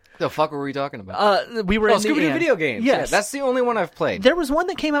the fuck were we talking about? We were in Scooby-Doo video games. Yes. Yeah, that's the only one I've played. There was one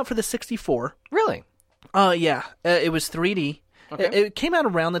that came out for the 64. Really? Yeah. It was 3D. Okay. It came out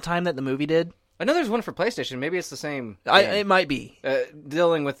around the time that the movie did. I know there's one for PlayStation. Maybe it's the same. It might be.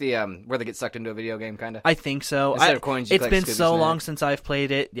 Dealing with the where they get sucked into a video game, kind of. I think so. Instead of coins, it's been so long since I've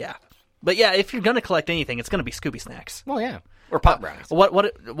played it. Yeah, but yeah, if you're gonna collect anything, it's gonna be Scooby Snacks. Well, yeah, or Pop Brownies.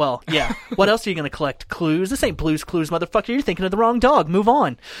 Well, yeah. What else are you gonna collect? Clues? This ain't Blue's Clues, motherfucker. You're thinking of the wrong dog. Move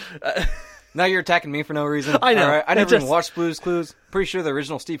on. Now you're attacking me for no reason. I know. Right? I never even watched Blue's Clues. Pretty sure the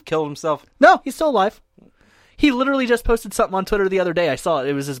original Steve killed himself. No, he's still alive. He literally just posted something on Twitter the other day. I saw it.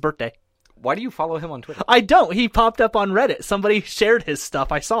 It was his birthday. Why do you follow him on Twitter? I don't. He popped up on Reddit. Somebody shared his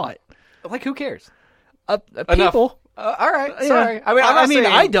stuff. I saw it. Like, who cares? People. All right, Yeah. sorry. I mean,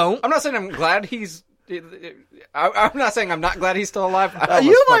 I don't. I'm not saying I'm glad he's. I'm not saying I'm not glad he's still alive.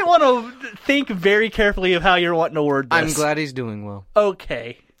 You might want to think very carefully of how you're wanting to word this. I'm glad he's doing well.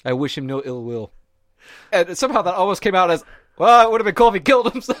 Okay. I wish him no ill will. And somehow that almost came out as, well, it would have been cool if he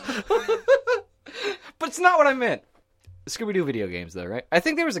killed himself. But it's not what I meant. Scooby-Doo video games, though, right? I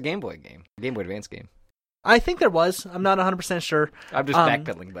think there was a Game Boy Advance game. I think there was. I'm not 100% sure. I'm just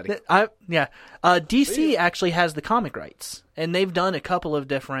backpedaling, buddy. DC actually has the comic rights, and they've done a couple of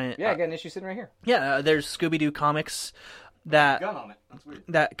different... Yeah, I got an issue sitting right here. Yeah, there's Scooby-Doo comics that Gun on it. That's weird.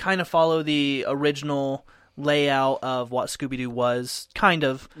 that kind of follow the original layout of what Scooby-Doo was, kind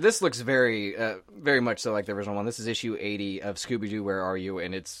of. This looks very much so like the original one. This is issue 80 of Scooby-Doo, Where Are You?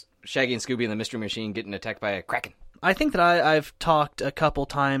 And it's Shaggy and Scooby and the Mystery Machine getting attacked by a Kraken. I think that I've talked a couple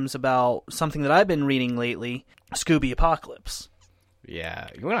times about something that I've been reading lately, Scooby Apocalypse. Yeah,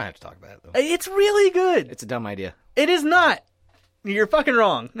 you don't have to talk about it, though. It's really good. It's a dumb idea. It is not. You're fucking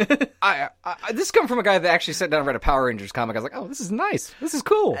wrong. This come from a guy that actually sat down and read a Power Rangers comic. I was like, oh, this is nice. This is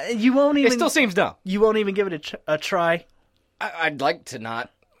cool. You won't even... It still seems dumb. You won't even give it a try. I'd like to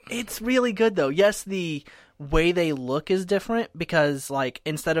not. It's really good, though. Yes, the way they look is different because, like,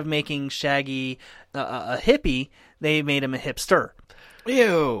 instead of making Shaggy a hippie, they made him a hipster.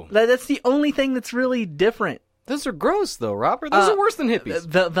 Ew. That's the only thing that's really different. Those are gross, though, Robert. Those are worse than hippies.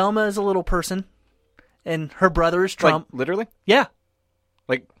 Velma is a little person, and her brother is Trump. Like, literally? Yeah.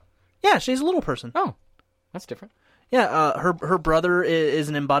 Like, Yeah, she's a little person. oh, that's different. Yeah, her brother is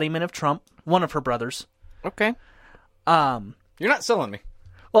an embodiment of Trump. One of her brothers. Okay. You're not selling me.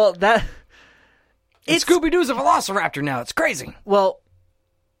 Well, that... And Scooby-Doo's a velociraptor now. It's crazy. Well,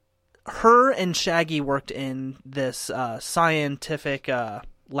 her and Shaggy worked in this scientific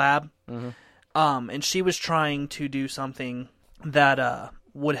lab, and she was trying to do something that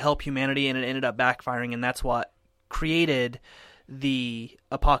would help humanity, and it ended up backfiring, and that's what created the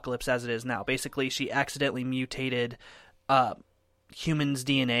apocalypse as it is now. Basically, she accidentally mutated humans'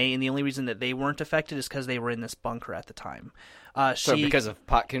 DNA, and the only reason that they weren't affected is because they were in this bunker at the time. So because of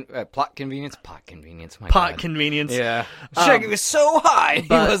plot convenience? Pot convenience. My Pot God. convenience. Yeah. Shaggy was so high, he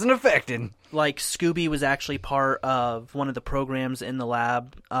but- wasn't affected. Like, Scooby was actually part of one of the programs in the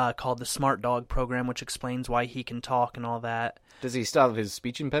lab called the Smart Dog program, which explains why he can talk and all that. Does he still have his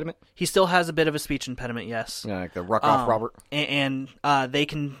speech impediment? He still has a bit of a speech impediment, yes. Yeah, like the Ruck-Off Robert? And they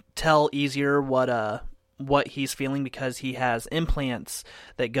can tell easier what he's feeling because he has implants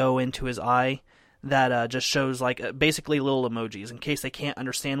that go into his eye that just shows, like, basically little emojis. In case they can't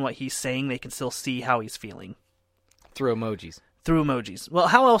understand what he's saying, they can still see how he's feeling. Through emojis. Through emojis. Well,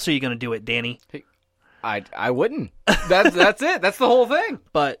 how else are you going to do it, Danny? I wouldn't. That's it. That's the whole thing.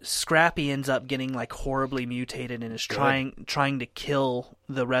 But Scrappy ends up getting, like, horribly mutated and is trying to kill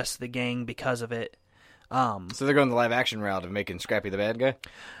the rest of the gang because of it. So they're going the live action route of making Scrappy the bad guy?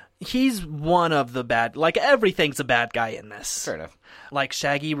 He's one of the bad... Like, everything's a bad guy in this. Fair enough. Like,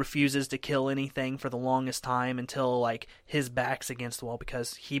 Shaggy refuses to kill anything for the longest time until, like, his back's against the wall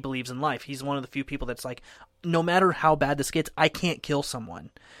because he believes in life. He's one of the few people that's like, no matter how bad this gets, I can't kill someone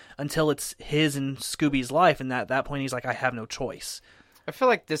until it's his and Scooby's life. And at that point, he's like, I have no choice. I feel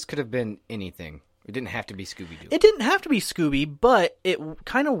like this could have been anything. It didn't have to be Scooby-Doo. It didn't have to be Scooby, but it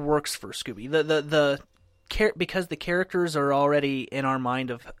kind of works for Scooby. Because the characters are already in our mind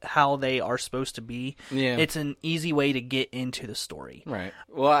of how they are supposed to be, it's an easy way to get into the story. Right.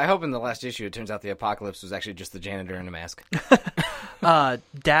 Well, I hope in the last issue it turns out the apocalypse was actually just the janitor in a mask.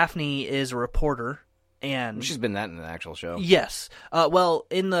 Daphne is a reporter, and She's been that in the actual show. yes. Well,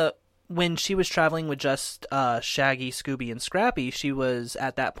 when she was traveling with just Shaggy, Scooby, and Scrappy, she was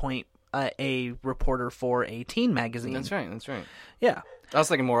at that point a reporter for a teen magazine. That's right. Yeah. I was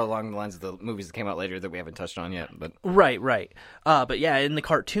thinking more along the lines of the movies that came out later that we haven't touched on yet. But Right. But yeah, in the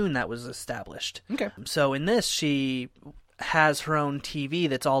cartoon that was established. Okay. So in this, she has her own TV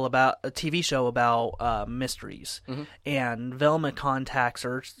that's all about a TV show about mysteries. Mm-hmm. And Velma contacts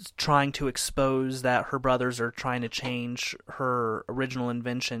her trying to expose that her brothers are trying to change her original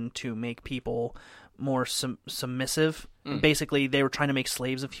invention to make people more submissive. Basically, they were trying to make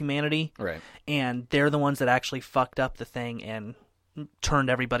slaves of humanity. Right. And they're the ones that actually fucked up the thing and turned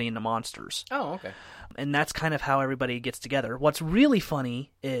everybody into monsters. Oh, okay. And that's kind of how everybody gets together. What's really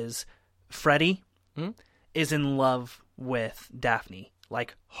funny is Freddy is in love with Daphne,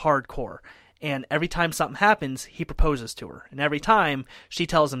 like hardcore. And every time something happens, he proposes to her. And every time she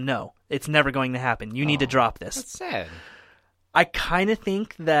tells him, no, it's never going to happen. You need to drop this. That's sad. I kind of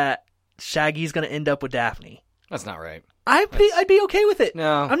think that Shaggy's going to end up with Daphne. That's not right. I'd be okay with it.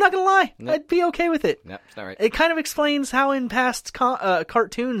 No. I'm not gonna lie. No. I'd be okay with it. No, it's not right. It kind of explains how in past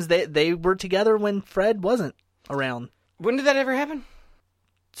cartoons they were together when Fred wasn't around. When did that ever happen?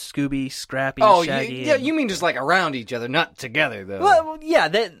 Scooby, Scrappy, Oh, Shaggy. yeah, you mean just like around each other, not together, though. Well, yeah,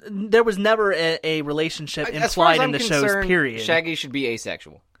 there was never a relationship As far as implied I'm in the concerned, show's period. Shaggy should be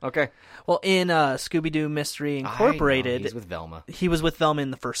asexual. Okay. Well, in Scooby-Doo Mystery Incorporated, I know, he's with Velma. he was with Velma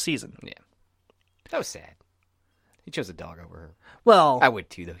in the first season. Yeah. That was sad. He chose a dog over her. Well, I would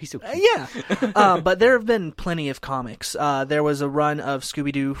too, though. He's so cute. yeah, but there have been plenty of comics. There was a run of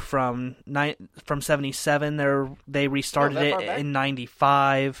Scooby-Doo from 77. They restarted that it far back? in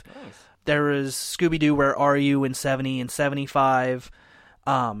 95. Nice. There was Scooby-Doo Where Are You in 70 and 75.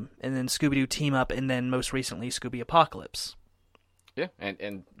 And then Scooby-Doo Team Up, and then most recently Scooby Apocalypse. Yeah,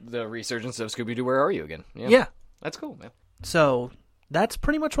 and the resurgence of Scooby-Doo, Where Are You again? Yeah. That's cool, man. So that's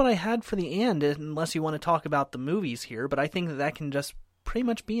pretty much what I had for the end, unless you want to talk about the movies here. But I think that can just pretty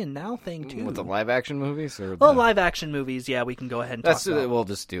much be a now thing, too. With the live-action movies? Or Well, live-action movies, yeah, we can go ahead and talk about. We'll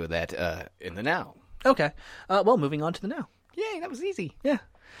just do that in the now. Okay. Well, moving on to the now. Yay, that was easy. Yeah.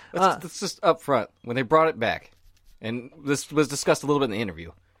 Let's just up front, when they brought it back, and this was discussed a little bit in the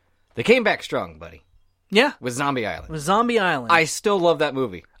interview, they came back strong, buddy, Yeah. with Zombie Island. With Zombie Island. I still love that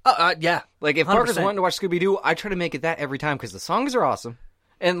movie. Yeah. Like, if 100%. Parker's wanting to watch Scooby-Doo, I try to make it that every time, because the songs are awesome.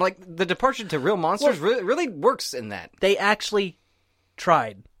 And, like, the departure to real monsters really works in that. They actually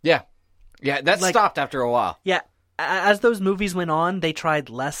tried. Yeah. Yeah, that stopped after a while. Yeah. As those movies went on, they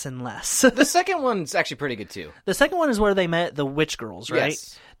tried less and less. The second one's actually pretty good, too. The second one is where they met the witch girls, right?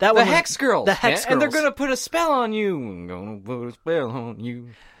 Yes. That The one was- Hex Girls. The Hex man. Girls. And they're going to put a spell on you. I'm going to put a spell on you.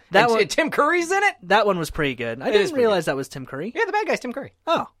 That and one- Tim Curry's in it? That one was pretty good. I is didn't pretty realize that was Tim Curry. Yeah, the bad guy's Tim Curry.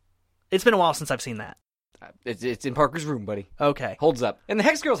 Oh. It's been a while since I've seen that. It's in Parker's room, buddy. Okay. Holds up. And the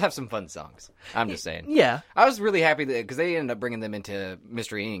Hex Girls have some fun songs. I'm just saying. Yeah. I was really happy because they ended up bringing them into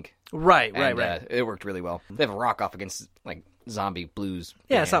Mystery Inc. Right. And, it worked really well. They have a rock off against, like, zombie blues.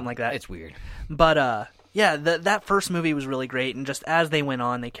 Yeah, band. something like that. It's weird. But, yeah, that first movie was really great, and just as they went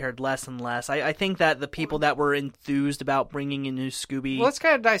on, they cared less and less. I think that the people that were enthused about bringing in new Scooby... Well, let's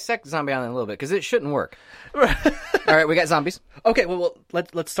kind of dissect Zombie Island a little bit, because it shouldn't work. All right, we got zombies. Okay, well,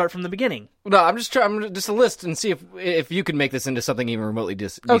 let's start from the beginning. No, I'm just a list and see if you can make this into something even remotely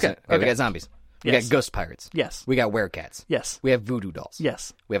decent. Okay. We got zombies. We Yes. got ghost pirates. Yes. We got werecats. Yes. We have voodoo dolls.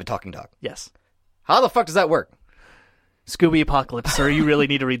 Yes. We have a talking dog. Yes. How the fuck does that work? Scooby Apocalypse, sir. You really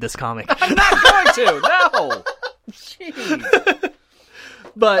need to read this comic. I'm not going to. No. Jeez.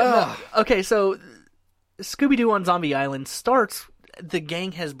 But, no. Okay, so Scooby-Doo on Zombie Island starts... The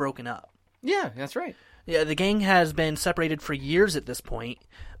gang has broken up. Yeah, that's right. Yeah, the gang has been separated for years at this point,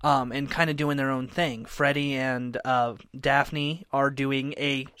 and kind of doing their own thing. Freddy and Daphne are doing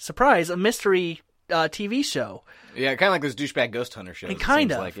a mystery TV show. Yeah, kind of like those douchebag ghost hunter shows. And kind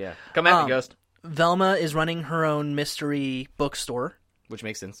seems of. like, yeah. Come at me, Ghost. Velma is running her own mystery bookstore, Which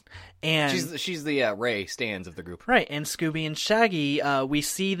makes sense. and She's the Ray Stans of the group. right, and Scooby and Shaggy, we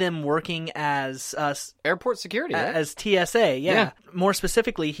see them working as Airport security, right? as TSA. Yeah. Yeah. More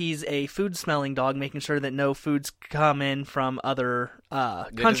specifically, he's a food smelling dog, making sure that no foods come in from other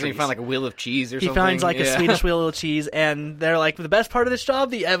Doesn't he countries. find like a wheel of cheese or He something? finds like a Yeah. Swedish wheel of cheese, and they're like, the best part of this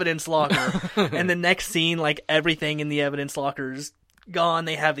job, the evidence locker. And the next scene, like everything in the evidence locker's gone.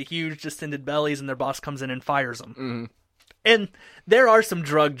 They have the huge distended bellies, and their boss comes in and fires them. Mm-hmm. And there are some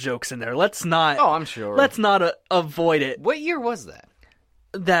drug jokes in there. Let's not. Oh, I'm sure. Let's not avoid it. What year was that?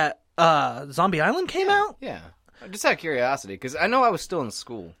 That Zombie Island came out. Yeah. Just out of curiosity, because I know I was still in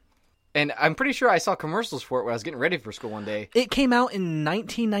school. And I'm pretty sure I saw commercials for it when I was getting ready for school one day. It came out in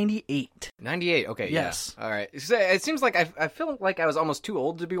 1998. 98, okay, Yes. Yeah. All right. So it seems like I feel like I was almost too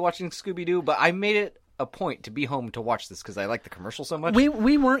old to be watching Scooby-Doo, but I made it a point to be home to watch this because I like the commercial so much.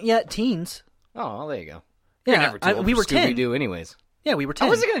 We weren't yet teens. Oh, well, there you go. Yeah, You're never too old we for were 10. Scooby-Doo anyways. Yeah, we were I 10.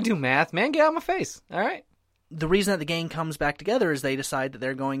 wasn't going to do math, man. Get out of my face. All right. The reason that the gang comes back together is they decide that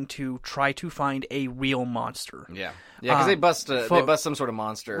they're going to try to find a real monster. Yeah. Yeah, because they bust some sort of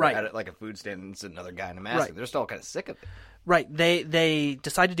monster Right. at like a food stand and it's another guy in a mask. Right. They're still kind of sick of it. Right. They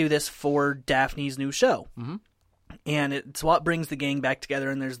decide to do this for Daphne's new show. Mm-hmm. And it's what brings the gang back together,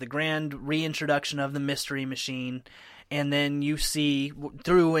 and there's the grand reintroduction of the Mystery Machine. And then you see,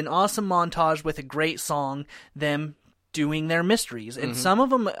 through an awesome montage with a great song, them doing their mysteries. And some of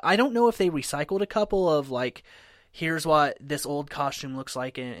them, I don't know if they recycled a couple of, like, here's what this old costume looks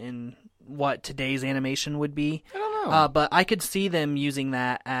like in what today's animation would be. I don't know. But I could see them using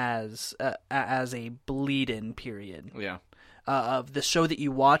that as a bleed-in period Yeah. of the show that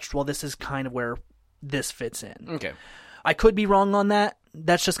you watched. Well, this is kind of where this fits in. Okay. I could be wrong on that,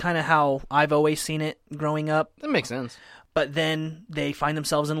 that's just kind of how I've always seen it growing up. That makes sense. But then they find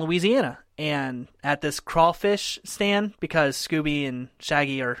themselves in Louisiana and at this crawfish stand because Scooby and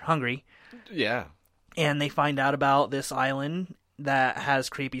Shaggy are hungry. Yeah. And they find out about this island that has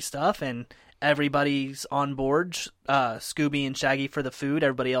creepy stuff, and everybody's on board. Scooby and Shaggy for the food,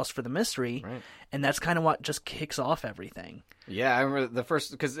 everybody else for the mystery. Right. And that's kind of what just kicks off everything. Yeah, I remember the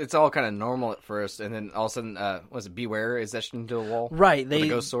first, because it's all kind of normal at first, and then all of a sudden, was it Beware is etched into a wall? Right. With a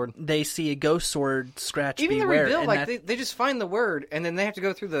ghost sword? They see a ghost sword scratch Even Beware. the reveal, and like, they just find the word, and then they have to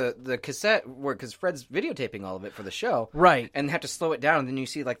go through the cassette, because Fred's videotaping all of it for the show. Right. And they have to slow it down, and then you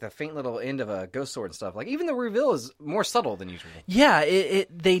see, like, the faint little end of a ghost sword and stuff. Like, even the reveal is more subtle than usual. Yeah,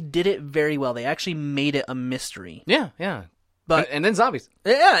 they did it very well. They actually made it a mystery. Yeah. But and then zombies.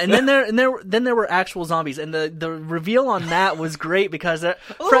 Yeah, and then there were actual zombies, and the reveal on that was great because A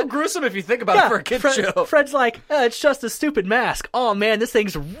little gruesome if you think about it for a kid's show. Fred's like, it's just a stupid mask. Oh man, this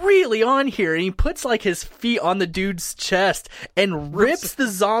thing's really on here, and he puts like his feet on the dude's chest and rips the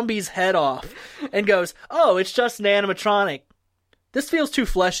zombie's head off, and goes, "Oh, it's just an animatronic. This feels too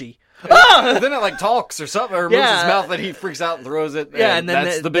fleshy." Then it like talks or something, or moves his mouth, and he freaks out and throws it. Yeah, and then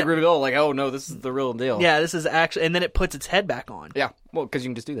that's the big reveal. Like, oh no, this is the real deal. Yeah, this is actually, and then it puts its head back on. Yeah, well, because you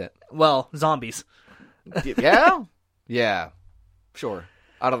can just do that. Well, zombies. Yeah, yeah, sure.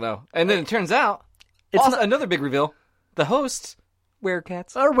 I don't know. And then it turns out, It's also, not- another big reveal: the hosts wear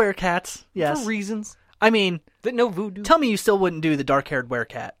cats Or werecats. Yes. for reasons I mean, that no voodoo. tell me you still wouldn't do the dark-haired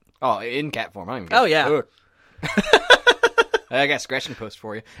werecat. Oh, in cat form. I'm Oh, yeah. I got scratching post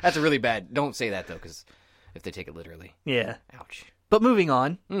for you. That's a really bad. Don't say that though, because if they take it literally, Yeah. ouch. But moving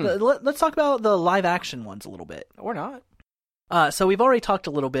on, Hmm. let's talk about the live-action ones a little bit. Or not. So we've already talked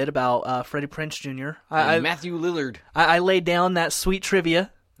a little bit about Freddie Prinze Jr. Matthew Lillard. I laid down that sweet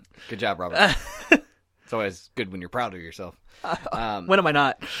trivia. Good job, Robert. It's always good when you're proud of yourself. When am I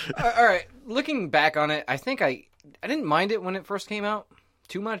not? All right. Looking back on it, I think I didn't mind it when it first came out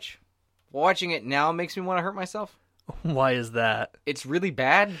too much. Watching it now makes me want to hurt myself. Why is that? It's really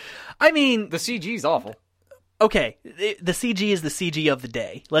bad. I mean, The CG's awful. okay, the CG is the CG of the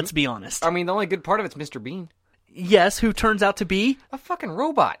day. Let's be honest. I mean, the only good part of it's Mr. Bean. Yes, who turns out to be? A fucking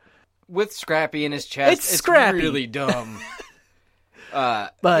robot with Scrappy in his chest. It's Scrappy. Really dumb.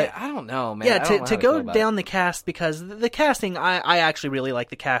 But yeah, I don't know, man. yeah, I don't know to how go feel about down the cast, because the casting, I actually really like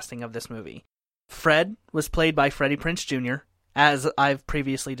the casting of this movie. Fred was played by Freddie Prinze Jr., as I've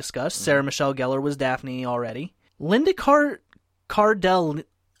previously discussed. Mm-hmm. Sarah Michelle Gellar was Daphne already. Linda Cardellini,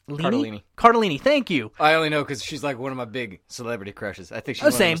 thank you. I only know because she's like one of my big celebrity crushes. I think she's one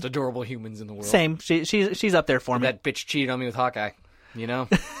of the same. most adorable humans in the world. Same, she's up there for me. That bitch cheated on me with Hawkeye. You know?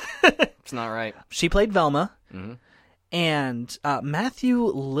 It's not right. She played Velma, Mhm. and Matthew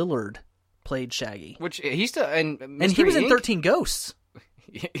Lillard played Shaggy. Which he's still and And he was in 13 Ghosts.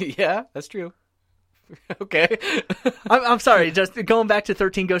 Yeah, that's true. Okay. I'm sorry, just going back to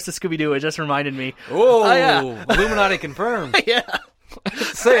 13 Ghosts of Scooby-Doo, it just reminded me. Oh, yeah. Illuminati confirmed. Yeah.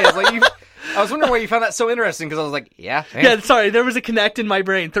 Say it's like you. I was wondering why you found that so interesting because I was like, yeah, Yeah, sorry, there was a connect in my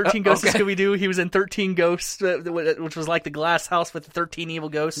brain. 13 Ghosts okay. of Scooby-Doo, he was in 13 Ghosts, which was like the glass house with the 13 evil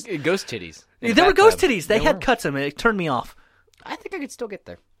ghosts. Ghost titties. in There a were ghost bathtub. titties. They There had were. cuts in it. It turned me off. I think I could still get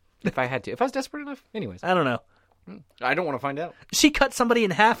there if I had to. If I was desperate enough. Anyways, I don't know. I don't want to find out. She cut somebody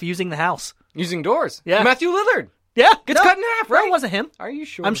in half using the house. Using doors. Yeah. Matthew Lillard. Yeah. Gets cut in half, right? That wasn't him. Are you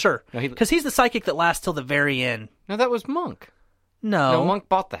sure? I'm sure. No, Because he's the psychic that lasts till the very end. no, that was Monk. No. No, Monk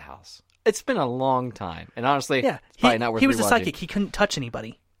bought the house. It's been a long time, and honestly, Yeah. it's probably not worth He was the rewatching. psychic. He couldn't touch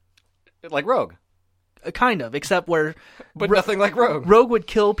anybody. Like Rogue, Kind of, except where but nothing like Rogue. Rogue would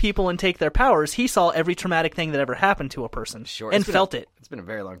kill people and take their powers. He saw every traumatic thing that ever happened to a person Sure, and it's been felt it. It's been a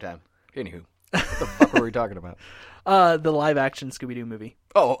very long time. Anywho, what the fuck were we talking about? The live-action Scooby-Doo movie.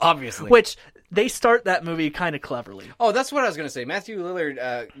 Oh, obviously. Which, they start that movie kind of cleverly. Oh, that's what I was going to say. Matthew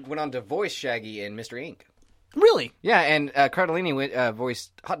Lillard went on to voice Shaggy in Mystery Inc. Really? Yeah, and Cardellini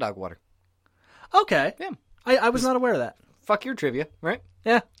voiced Hot Dog Water. Okay. Yeah. I was not aware of that. Fuck your trivia, right?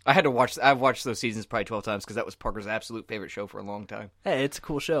 Yeah. I had to watch. I've watched those seasons probably 12 times because that was Parker's absolute favorite show for a long time. Hey, it's a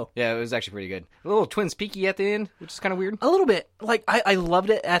cool show. Yeah, it was actually pretty good. A little Twin Peaky at the end, which is kind of weird. A little bit. Like, I loved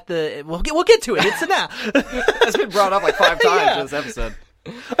it at the... We'll get to it. It's now. That's been brought up like 5 times Yeah. in this episode.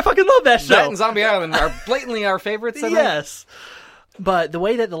 I fucking love that show. That and Zombie Island are blatantly our favorites. I think. Yes. But the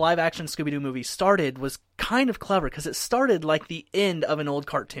way that the live-action Scooby-Doo movie started was kind of clever, because it started like the end of an old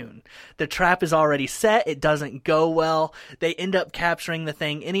cartoon. The trap is already set, it doesn't go well, they end up capturing the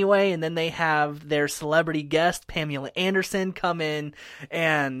thing anyway, and then they have their celebrity guest, Pamela Anderson, come in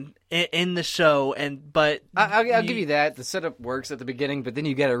and in the show, but... I'll give you that. The setup works at the beginning, but then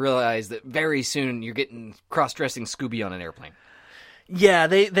you got to realize that very soon you're getting cross-dressing Scooby on an airplane. Yeah,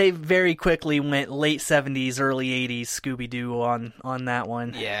 they very quickly went late 70s, early 80s Scooby-Doo on that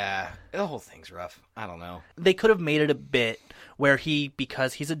one. Yeah, the whole thing's rough. I don't know. They could have made it a bit where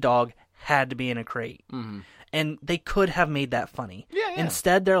because he's a dog, had to be in a crate. Mm-hmm. And they could have made that funny. Yeah.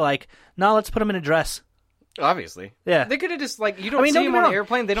 Instead, they're like, no, let's put him in a dress. Obviously. Yeah. They could have just, like, you don't see him on an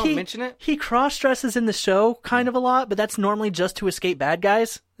airplane, they don't mention it. He cross-dresses in the show kind of a lot, but that's normally just to escape bad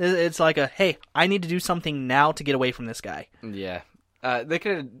guys. It's like hey, I need to do something now to get away from this guy. Yeah. They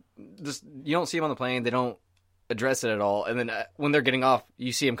could have just, you don't see him on the plane, they don't address it at all, and then when they're getting off,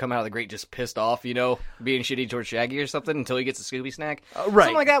 you see him come out of the grate just pissed off, being shitty towards Shaggy or something until he gets a Scooby snack. Right.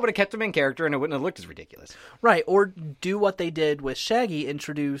 Something like that would have kept him in character and it wouldn't have looked as ridiculous. Right, or do what they did with Shaggy,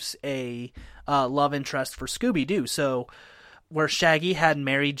 introduce a love interest for Scooby-Doo. So, where Shaggy had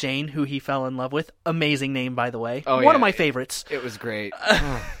Mary Jane, who he fell in love with. Amazing name, by the way. Oh, One of my favorites. It was great.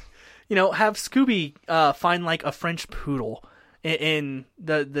 Have Scooby find like a French poodle in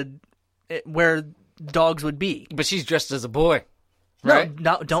where dogs would be. But she's dressed as a boy, right?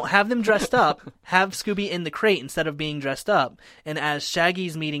 No, don't have them dressed up. Have Scooby in the crate instead of being dressed up. And as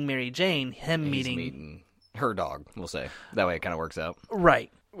Shaggy's meeting Mary Jane, he's meeting her dog, we'll say. That way it kind of works out.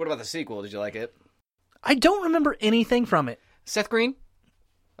 Right. What about the sequel? Did you like it? I don't remember anything from it. Seth Green,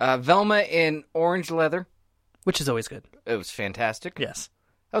 Velma in orange leather. Which is always good. It was fantastic. Yes.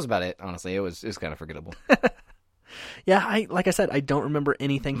 That was about it, honestly. It was kind of forgettable. Yeah, like I said, I don't remember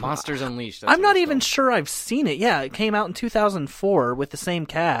anything. Monsters Unleashed. I'm not even sure I've seen it. Yeah, it came out in 2004 with the same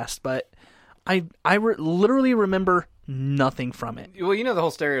cast, but I literally remember nothing from it. Well, the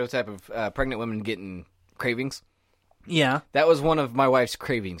whole stereotype of pregnant women getting cravings. Yeah. That was one of my wife's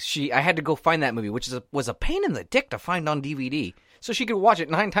cravings. I had to go find that movie, which was a pain in the dick to find on DVD, so she could watch it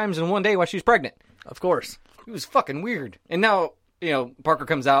 9 times in one day while she was pregnant. Of course. It was fucking weird. And now, Parker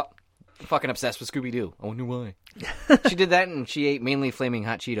comes out fucking obsessed with Scooby-Doo. I wonder why. She did that, and she ate mainly Flaming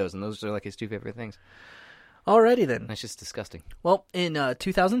Hot Cheetos, and those are like his 2 favorite things. Alrighty then. That's just disgusting. Well, in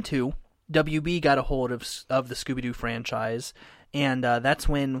 2002, WB got a hold of the Scooby-Doo franchise, and that's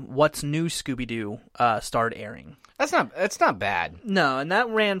when What's New Scooby-Doo started airing. That's not bad. No, and that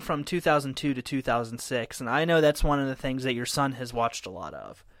ran from 2002 to 2006, and I know that's one of the things that your son has watched a lot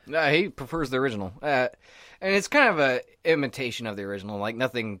of. He prefers the original. And it's kind of a imitation of the original. Like,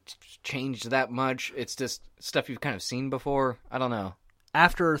 nothing changed that much. It's just stuff you've kind of seen before. I don't know.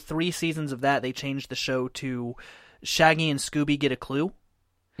 After 3 seasons of that, they changed the show to Shaggy and Scooby Get a Clue.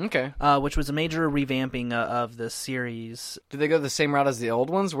 Okay. Which was a major revamping of the series. Did they go the same route as the old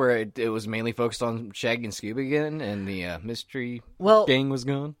ones, where it was mainly focused on Shaggy and Scooby again, and the mystery gang was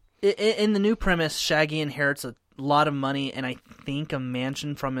gone? In the new premise, Shaggy inherits a lot of money and I think a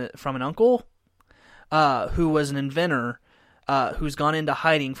mansion from an uncle who was an inventor who's gone into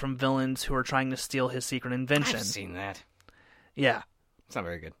hiding from villains who are trying to steal his secret invention. I've seen that. Yeah. It's not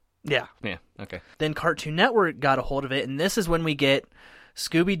very good. Yeah. Yeah, okay. Then Cartoon Network got a hold of it, and this is when we get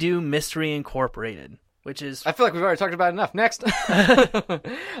Scooby-Doo Mystery Incorporated, which is... I feel like we've already talked about it enough. Next. It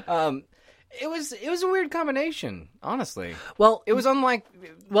was a weird combination, honestly. Well, it was unlike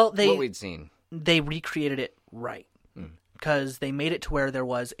what we'd seen. They recreated it right, because they made it to where there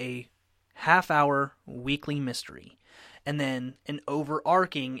was a half-hour weekly mystery, and then an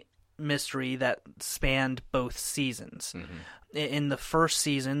overarching mystery that spanned both seasons. Mm-hmm. In the first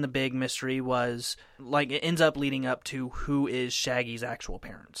season, the big mystery was, like, it ends up leading up to who is Shaggy's actual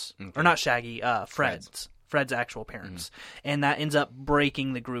parents. Okay. Or not Shaggy, Fred's actual parents. Mm-hmm. And that ends up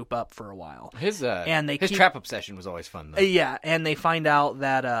breaking the group up for a while. His trap obsession was always fun, though. Yeah, and they find out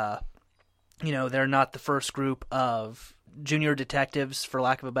that, they're not the first group of junior detectives, for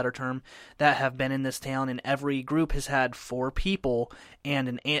lack of a better term, that have been in this town, and every group has had 4 people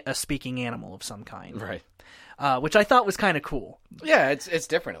and a speaking animal of some kind. Right. Which I thought was kind of cool. Yeah, it's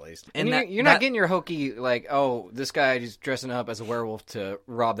different at least. And you're not getting your hokey, like, oh, this guy is dressing up as a werewolf to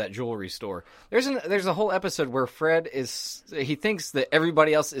rob that jewelry store. There's a whole episode where Fred he thinks that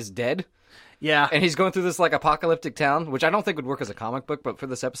everybody else is dead. Yeah. And he's going through this, like, apocalyptic town, which I don't think would work as a comic book, but for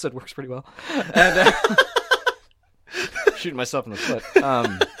this episode works pretty well. And shooting myself in the foot.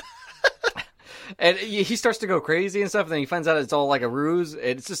 And he starts to go crazy and stuff, and then he finds out it's all like a ruse.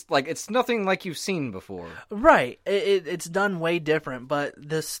 It's just like, it's nothing like you've seen before. Right. It's done way different, but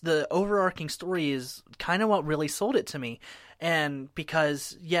the overarching story is kind of what really sold it to me. And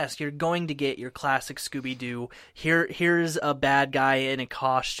because, yes, you're going to get your classic Scooby-Doo. Here's a bad guy in a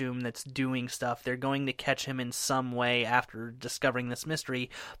costume that's doing stuff. They're going to catch him in some way after discovering this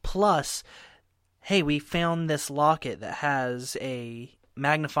mystery. Plus, hey, we found this locket that has a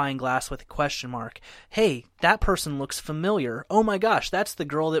magnifying glass with a question mark. Hey, that person looks familiar. Oh my gosh, that's the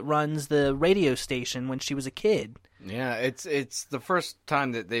girl that runs the radio station when she was a kid. Yeah, it's the first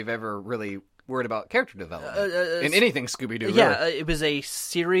time that they've ever really worried about character development in anything Scooby-Doo. Yeah, really. It was a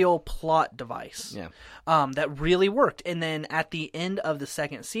serial plot device. Yeah. That really worked. And then at the end of the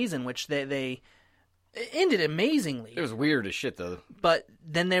second season, which they it ended amazingly. It was weird as shit, though. But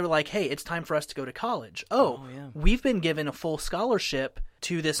then they were like, hey, it's time for us to go to college. Oh yeah. We've been given a full scholarship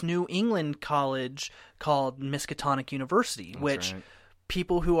to this New England college called Miskatonic University, which right.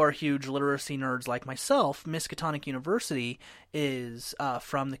 people who are huge literacy nerds like myself, Miskatonic University is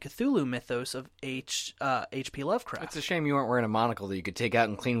from the Cthulhu mythos of H.P. Lovecraft. It's a shame you weren't wearing a monocle that you could take out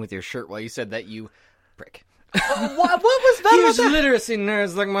and clean with your shirt while you said that, you prick. What was that Huge about that? literacy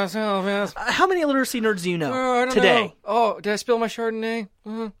nerds like myself, yes. How many literacy nerds do you know I don't today? know. Oh, did I spill my Chardonnay?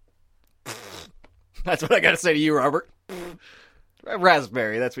 That's what I gotta say to you, Robert.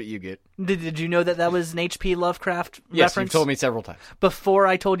 Raspberry, that's what you get. Did you know that was an H.P. Lovecraft Yes, reference? you've told me several times. Before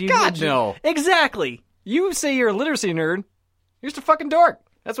I told you. God, no. Exactly. You say you're a literacy nerd. You're just a fucking dork.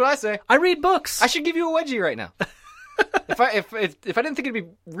 That's what I say. I read books. I should give you a wedgie right now. if I didn't think it'd be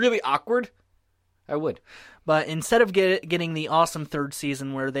really awkward, I would. But instead of getting the awesome third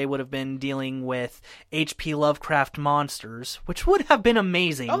season where they would have been dealing with H.P. Lovecraft monsters, which would have been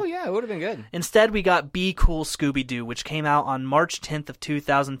amazing. Oh yeah, it would have been good. Instead, we got Be Cool Scooby-Doo, which came out on March 10th of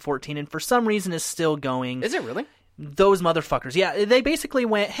 2014, and for some reason is still going. Is it really? Those motherfuckers. Yeah, they basically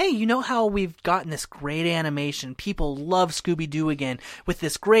went, hey, you know how we've gotten this great animation? People love Scooby-Doo again with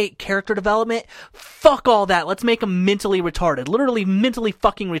this great character development? Fuck all that. Let's make them mentally retarded. Literally mentally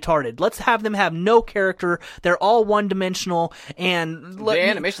fucking retarded. Let's have them have no character. They're all one-dimensional, and The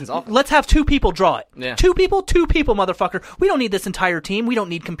animation's awful. let's have two people draw it. Yeah. Two people, motherfucker. We don't need this entire team. We don't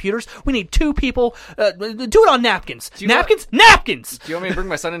need computers. We need two people. Do it on napkins. Napkins? Napkins! Do you want me to bring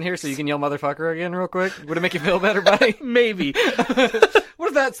my son in here so you can yell motherfucker again real quick? Would it make you feel better, buddy? Maybe. What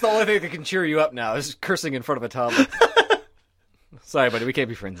if that's the only thing that can cheer you up now, is cursing in front of a toddler? Sorry, buddy, we can't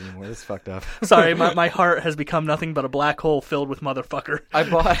be friends anymore. This is fucked up. Sorry, my heart has become nothing but a black hole filled with motherfucker. I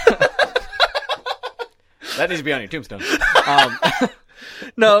bought... That needs to be on your tombstone.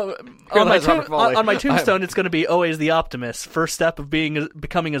 No, on my, Realize Robert Foley. on my tombstone, it's going to be always the optimist. First step of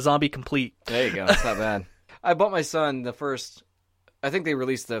becoming a zombie complete. There you go. That's not bad. I bought my son the first... I think they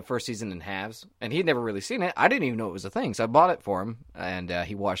released the first season in halves, and he'd never really seen it. I didn't even know it was a thing, so I bought it for him, and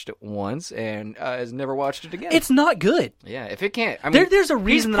he watched it once, and has never watched it again. It's not good. Yeah, if it can't... I mean, There's a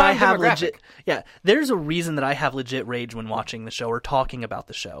reason he's that I prime have demographic. legit. Yeah, there's a reason that I have legit rage when watching the show or talking about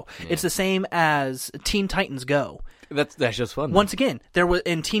the show. Yeah. It's the same as Teen Titans Go. That's just fun. Once again, there was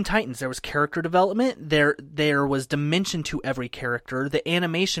in Teen Titans there was character development. There was dimension to every character. The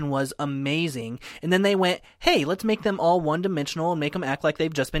animation was amazing, and then they went, "Hey, let's make them all one-dimensional and make them act like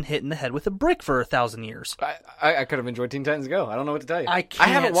they've just been hit in the head with a brick for 1,000 years." I could have enjoyed Teen Titans Go. I don't know what to tell you. I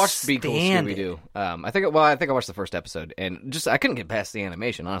haven't watched Be Cool stand Scooby-Doo. I think I watched the first episode, and just I couldn't get past the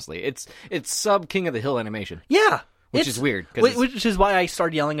animation. Honestly, it's sub King of the Hill animation. Yeah, which is weird. Which is why I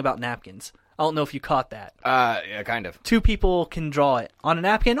started yelling about napkins. I don't know if you caught that. Yeah, kind of. Two people can draw it on a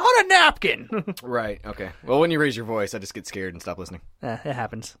napkin. On a napkin. Right. Okay. Well, when you raise your voice, I just get scared and stop listening. It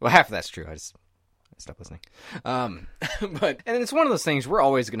happens. Well, half of that's true. I stop listening. But it's one of those things. We're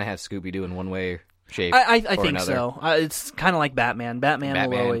always going to have Scooby-Doo in one way, shape. I or think another. so. It's kind of like Batman.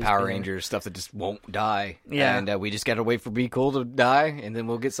 Batman will always Power be there. Rangers, stuff that just won't die. Yeah. And we just got to wait for Be Cool to die, and then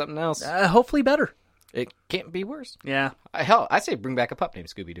we'll get something else. Hopefully better. It can't be worse. Yeah. Hell, I say bring back a pup named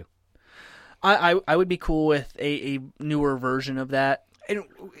Scooby-Doo. I would be cool with a newer version of that. And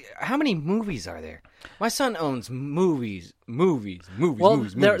how many movies are there? My son owns movies. Well,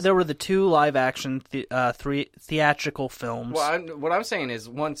 there were the two live-action theatrical films. Well, what I'm saying is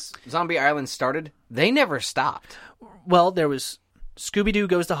once Zombie Island started, they never stopped. Well, there was Scooby-Doo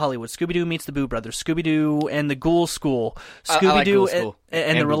Goes to Hollywood, Scooby-Doo Meets the Boo Brothers, Scooby-Doo and the Ghoul School, Scooby-Doo Ghoul School.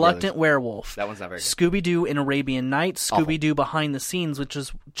 and the Boo Reluctant Brothers. Werewolf. That one's not very good. Scooby-Doo in Arabian Nights, Scooby-Doo Behind the Scenes, which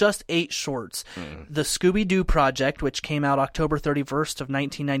is just 8 shorts. The Scooby-Doo Project, which came out October 31st of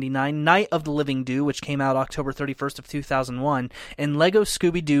 1999, Night of the Living Doo, which came out October 31st of 2001, and Lego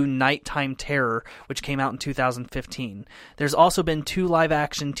Scooby-Doo Nighttime Terror, which came out in 2015. There's also been 2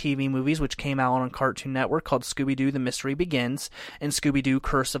 live-action TV movies, which came out on Cartoon Network called Scooby-Doo The Mystery Begins and Scooby-Doo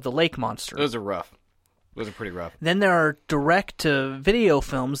Curse of the Lake Monster. Those are rough. Those are pretty rough. Then there are direct-to-video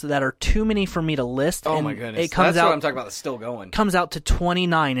films that are too many for me to list. Oh and my goodness. It comes That's out, what I'm talking about. That's still going. comes out to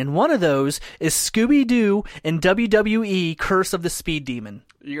 29, and one of those is Scooby-Doo and WWE Curse of the Speed Demon.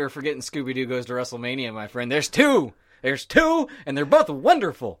 You're forgetting Scooby-Doo Goes to WrestleMania, my friend. There's 2. There's 2, and they're both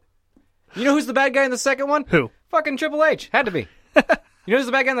wonderful. You know who's the bad guy in the second one? Who? Fucking Triple H. Had to be. You know who's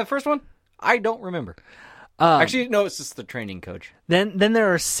the bad guy in the first one? I don't remember. Actually, no, it's just the training coach. Then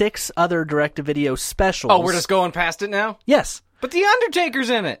there are 6 other direct-to-video specials. Oh, we're just going past it now? Yes. But the Undertaker's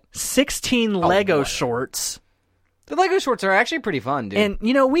in it. 16 Lego shorts. The Lego shorts are actually pretty fun, dude. And,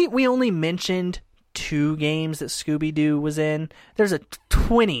 we only mentioned 2 games that Scooby-Doo was in. There's a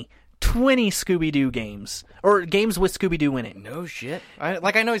 20 Scooby-Doo games. Or games with Scooby-Doo in it. No shit.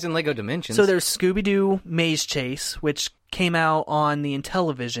 I know he's in Lego Dimensions. So there's Scooby-Doo Maze Chase, which came out on the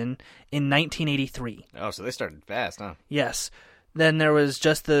Intellivision in 1983. Oh, so they started fast, huh? Yes. Then there was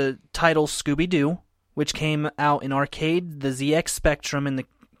just the title Scooby-Doo, which came out in arcade, the ZX Spectrum, and the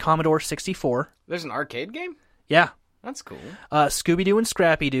Commodore 64. There's an arcade game? Yeah. That's cool. Scooby-Doo and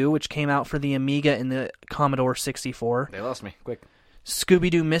Scrappy-Doo, which came out for the Amiga and the Commodore 64. They lost me. Quick.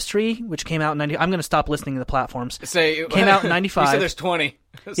 Scooby-Doo Mystery, which came out in 90. I'm going to stop listening to the platforms. Came out in 95. You said there's 20.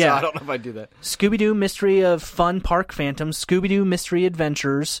 So Yeah. I don't know if I'd do that. Scooby-Doo Mystery of Fun Park Phantoms, Scooby-Doo Mystery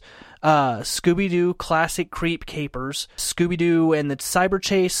Adventures, Scooby-Doo Classic Creep Capers, Scooby-Doo and the Cyber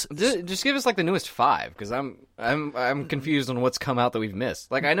Chase. Just give us like the newest 5, because I'm confused on what's come out that we've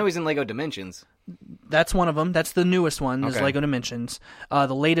missed. Like, I know he's in Lego Dimensions. That's one of them. That's the newest one, is Okay. Lego Dimensions.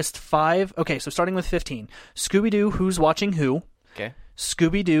 The latest 5. Okay, so starting with 15. Scooby-Doo Who's Watching Who. Okay.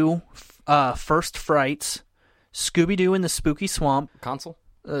 Scooby-Doo First Frights. Scooby-Doo in the Spooky Swamp. Console?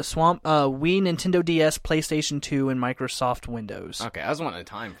 Swamp, Wii, Nintendo DS, PlayStation 2, and Microsoft Windows. Okay, I was wanting a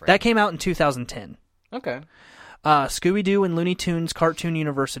time frame. That came out in 2010. Okay. Scooby-Doo and Looney Tunes Cartoon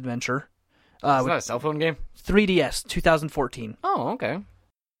Universe Adventure. Is that a cell phone game? 3DS, 2014. Oh, okay.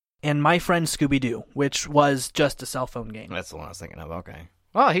 And My Friend Scooby-Doo, which was just a cell phone game. That's the one I was thinking of. Okay.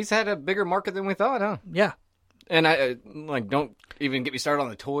 Well, he's had a bigger market than we thought, huh? Yeah. And I don't even get me started on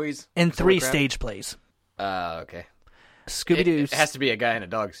the toys. And 3 crap. stage plays. Okay. Scooby-Doo. It has to be a guy in a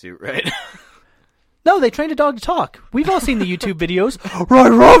dog suit, right? No, they trained a dog to talk. We've all seen the YouTube videos. I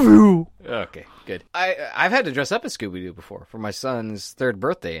love you. Okay, good. I've had to dress up as Scooby-Doo before for my son's 3rd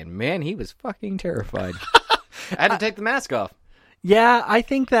birthday, and man, he was fucking terrified. I had to take the mask off. Yeah, I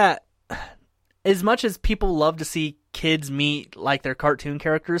think that as much as people love to see kids meet like their cartoon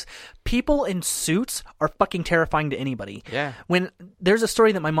characters, people in suits are fucking terrifying to anybody. Yeah. When there's a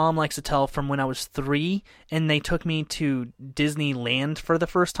story that my mom likes to tell from when I was 3, and they took me to Disneyland for the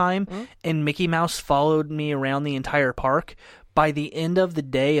first time, and Mickey Mouse followed me around the entire park. By the end of the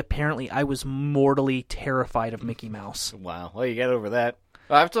day, apparently I was mortally terrified of Mickey Mouse. Wow. Well, you get over that.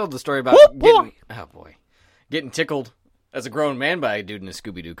 I've told the story about getting tickled as a grown man by a dude in a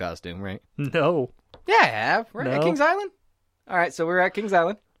Scooby-Doo costume, right? No. Yeah, I have. Right at No. Kings Island? All right, so we're at Kings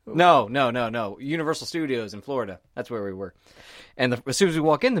Island. No. Universal Studios in Florida. That's where we were. And as soon as we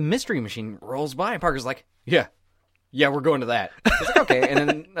walk in, the Mystery Machine rolls by, and Parker's like, yeah, we're going to that. It's like, okay. And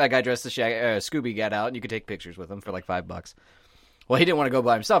then a guy dressed as Scooby got out, and you could take pictures with him for like $5. Well, he didn't want to go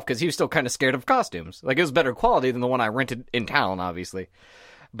by himself because he was still kind of scared of costumes. Like, it was better quality than the one I rented in town, obviously.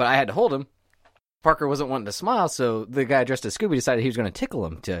 But I had to hold him. Parker wasn't wanting to smile, so the guy dressed as Scooby decided he was going to tickle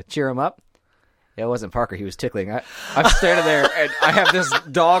him to cheer him up. Yeah, it wasn't Parker he was tickling. I'm standing there, and I have this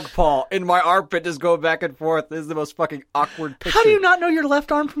dog paw in my armpit just going back and forth. This is the most fucking awkward picture. How do you not know your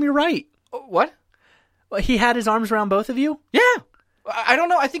left arm from your right? What? Well, he had his arms around both of you? Yeah. I don't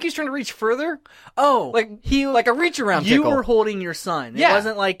know. I think he's trying to reach further. Oh, Like a reach around you tickle. were holding your son. Yeah. It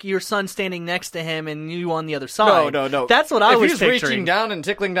wasn't like your son standing next to him and you on the other side. No. That's what I was If he was picturing. reaching down and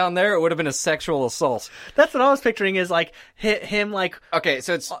tickling down there, it would have been a sexual assault. That's what I was picturing is like hit him like Okay,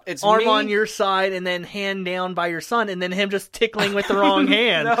 so it's arm me. on your side and then hand down by your son and then him just tickling with the wrong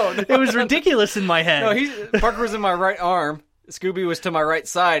hand. No, It was ridiculous in my head. No, Parker was in my right arm. Scooby was to my right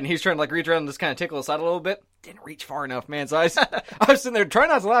side, and he's trying to like reach around and just kind of tickle his side a little bit. Didn't reach far enough, man. So I was sitting there trying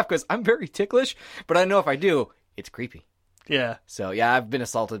not to laugh because I'm very ticklish, but I know if I do, it's creepy. Yeah. So yeah, I've been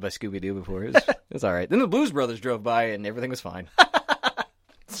assaulted by Scooby-Doo before. It's all right. Then the Blues Brothers drove by, and everything was fine.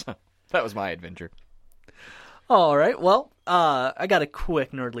 So that was my adventure. All right. Well, I got a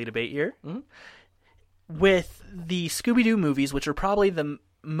quick nerdly debate here. Mm-hmm. With the Scooby-Doo movies, which are probably the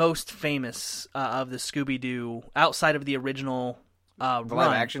most famous of the Scooby-Doo outside of the original The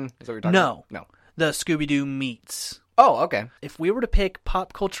live action? Is that what you're talking No. about? No. The Scooby-Doo meets. Oh, okay. If we were to pick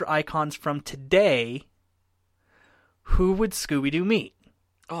pop culture icons from today, who would Scooby-Doo meet?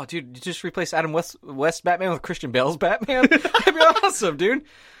 Oh, dude, you just replace Adam West Batman with Christian Bale's Batman? That'd be awesome, dude.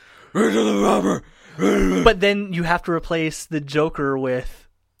 Into the rubber. But then you have to replace the Joker with...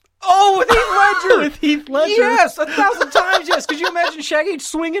 Oh, with Heath Ledger! with Heath Ledger. Yes, 1,000 times yes. Could you imagine Shaggy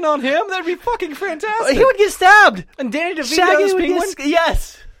swinging on him? That'd be fucking fantastic. He would get stabbed! And Danny DeVito Shaggy as would Penguin?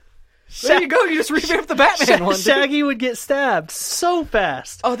 yes! There you go. You just revamped the Batman one. Dude. Shaggy would get stabbed so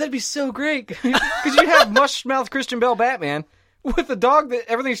fast. Oh, that'd be so great. Because you'd have mush-mouth Christian Bale Batman with a dog that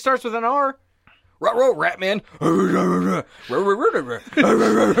everything starts with an R. Ruh-roh, Ratman.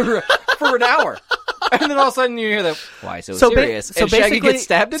 For an hour. And then all of a sudden you hear the, why so serious? And Shaggy gets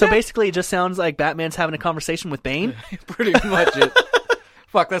stabbed to death? Basically it just sounds like Batman's having a conversation with Bane. Pretty much it.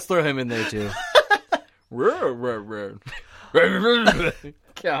 Fuck, let's throw him in there too.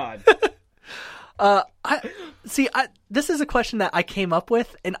 God. This is a question that I came up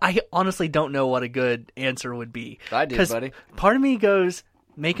with, and I honestly don't know what a good answer would be. I did, buddy. Part of me goes,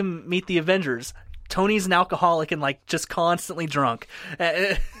 make him meet the Avengers. Tony's an alcoholic and like just constantly drunk.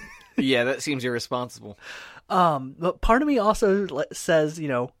 Yeah, that seems irresponsible. But part of me also says,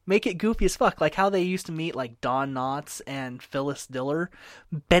 make it goofy as fuck, like how they used to meet like Don Knotts and Phyllis Diller.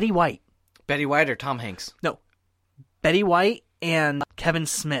 Betty White. Betty White or Tom Hanks? No. Betty White and Kevin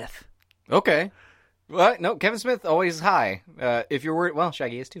Smith. Okay. What? No, Kevin Smith always high. If you're worried, well,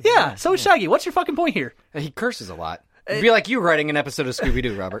 Shaggy is too. Yeah, so is Shaggy. What's your fucking point here? He curses a lot. It'd be like you writing an episode of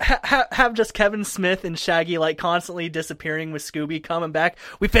Scooby-Doo, Robert. Have just Kevin Smith and Shaggy like constantly disappearing with Scooby coming back.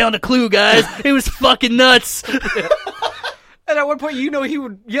 We found a clue, guys. It was fucking nuts. And at one point, he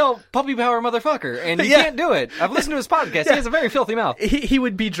would yell, "Puppy power, motherfucker," and he can't do it. I've listened to his podcast. He has a very filthy mouth. He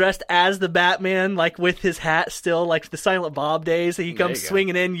would be dressed as the Batman, like with his hat still, like the Silent Bob days. He comes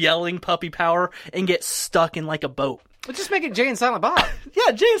swinging in, yelling "puppy power," and gets stuck in like a boat. Well, just make it Jay and Silent Bob.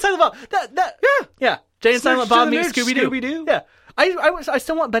 Yeah, Jay and Silent Bob. Yeah. Jay and Silent Bob meets Scooby-Doo. Yeah. I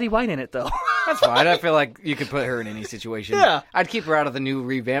still want Betty White in it, though. That's fine. I feel like you could put her in any situation. Yeah. I'd keep her out of the new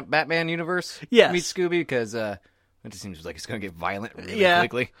revamped Batman universe. Yes. Meet Scooby, because it just seems like it's going to get violent really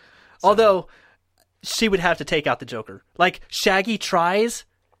quickly. So. Although, she would have to take out the Joker. Like, Shaggy tries,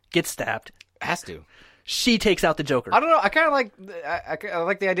 gets stabbed. Has to. She takes out the Joker. I don't know. I kind of like I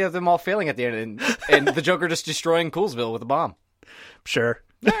like the idea of them all failing at the end and the Joker just destroying Coolsville with a bomb. Sure.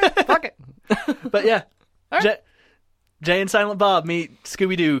 Fuck it. But yeah. Right. Jay and Silent Bob meet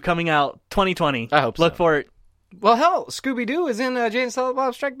Scooby-Doo coming out 2020. I hope so. Look for it. Well, hell, Scooby-Doo is in Jay and Silent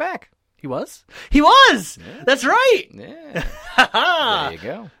Bob Strike Back. He was? He was! Yeah. That's right! Yeah. There you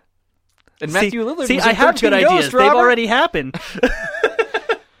go. And Matthew Lillard was in I have good ideas. Ghost, Robert. They've already happened.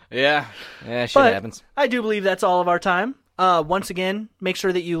 Yeah, shit happens. I do believe that's all of our time. Once again, make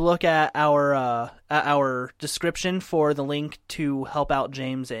sure that you look at our description for the link to help out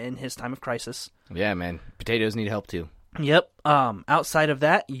James in his time of crisis. Yeah, man. Potatoes need help too. Yep. Outside of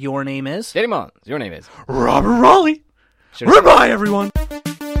that, your name is... Danny Mullins. Your name is... Robert Raleigh. Goodbye, everyone.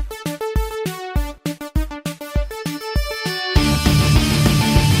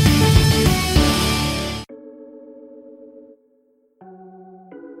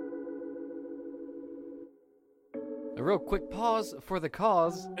 A real quick pause for the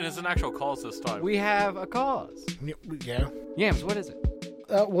cause. And it's an actual cause this time. We have a cause. Yeah. Yams, what is it?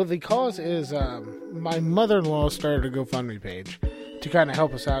 Well, the cause is my mother-in-law started a GoFundMe page to kind of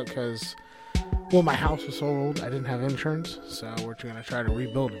help us out because, well, my house was so old, I didn't have insurance, so we're going to try to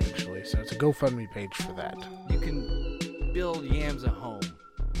rebuild eventually. So it's a GoFundMe page for that. You can build Yams a home.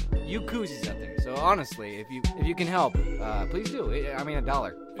 You koozies out there. So honestly, if you can help, please do. I mean,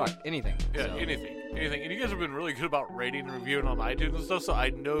 $1. Fuck, anything. Yeah, so. anything. And you guys have been really good about rating and reviewing on iTunes and stuff, so I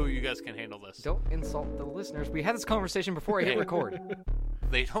know you guys can handle this. Don't insult the listeners. We had this conversation before I hit record.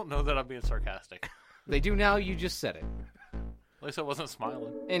 They don't know that I'm being sarcastic. They do now, you just said it. At least I wasn't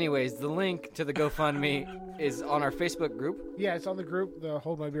smiling. Anyways, the link to the GoFundMe is on our Facebook group. Yeah, it's on the group, the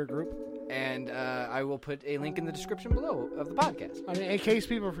Hold My Beer group. And I will put a link in the description below of the podcast. I mean, in case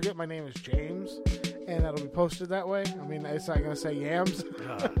people forget, my name is James, and that'll be posted that way. I mean, it's not going to say Yams.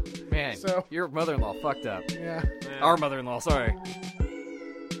 Man, so, your mother-in-law fucked up. Yeah. Our mother-in-law, sorry.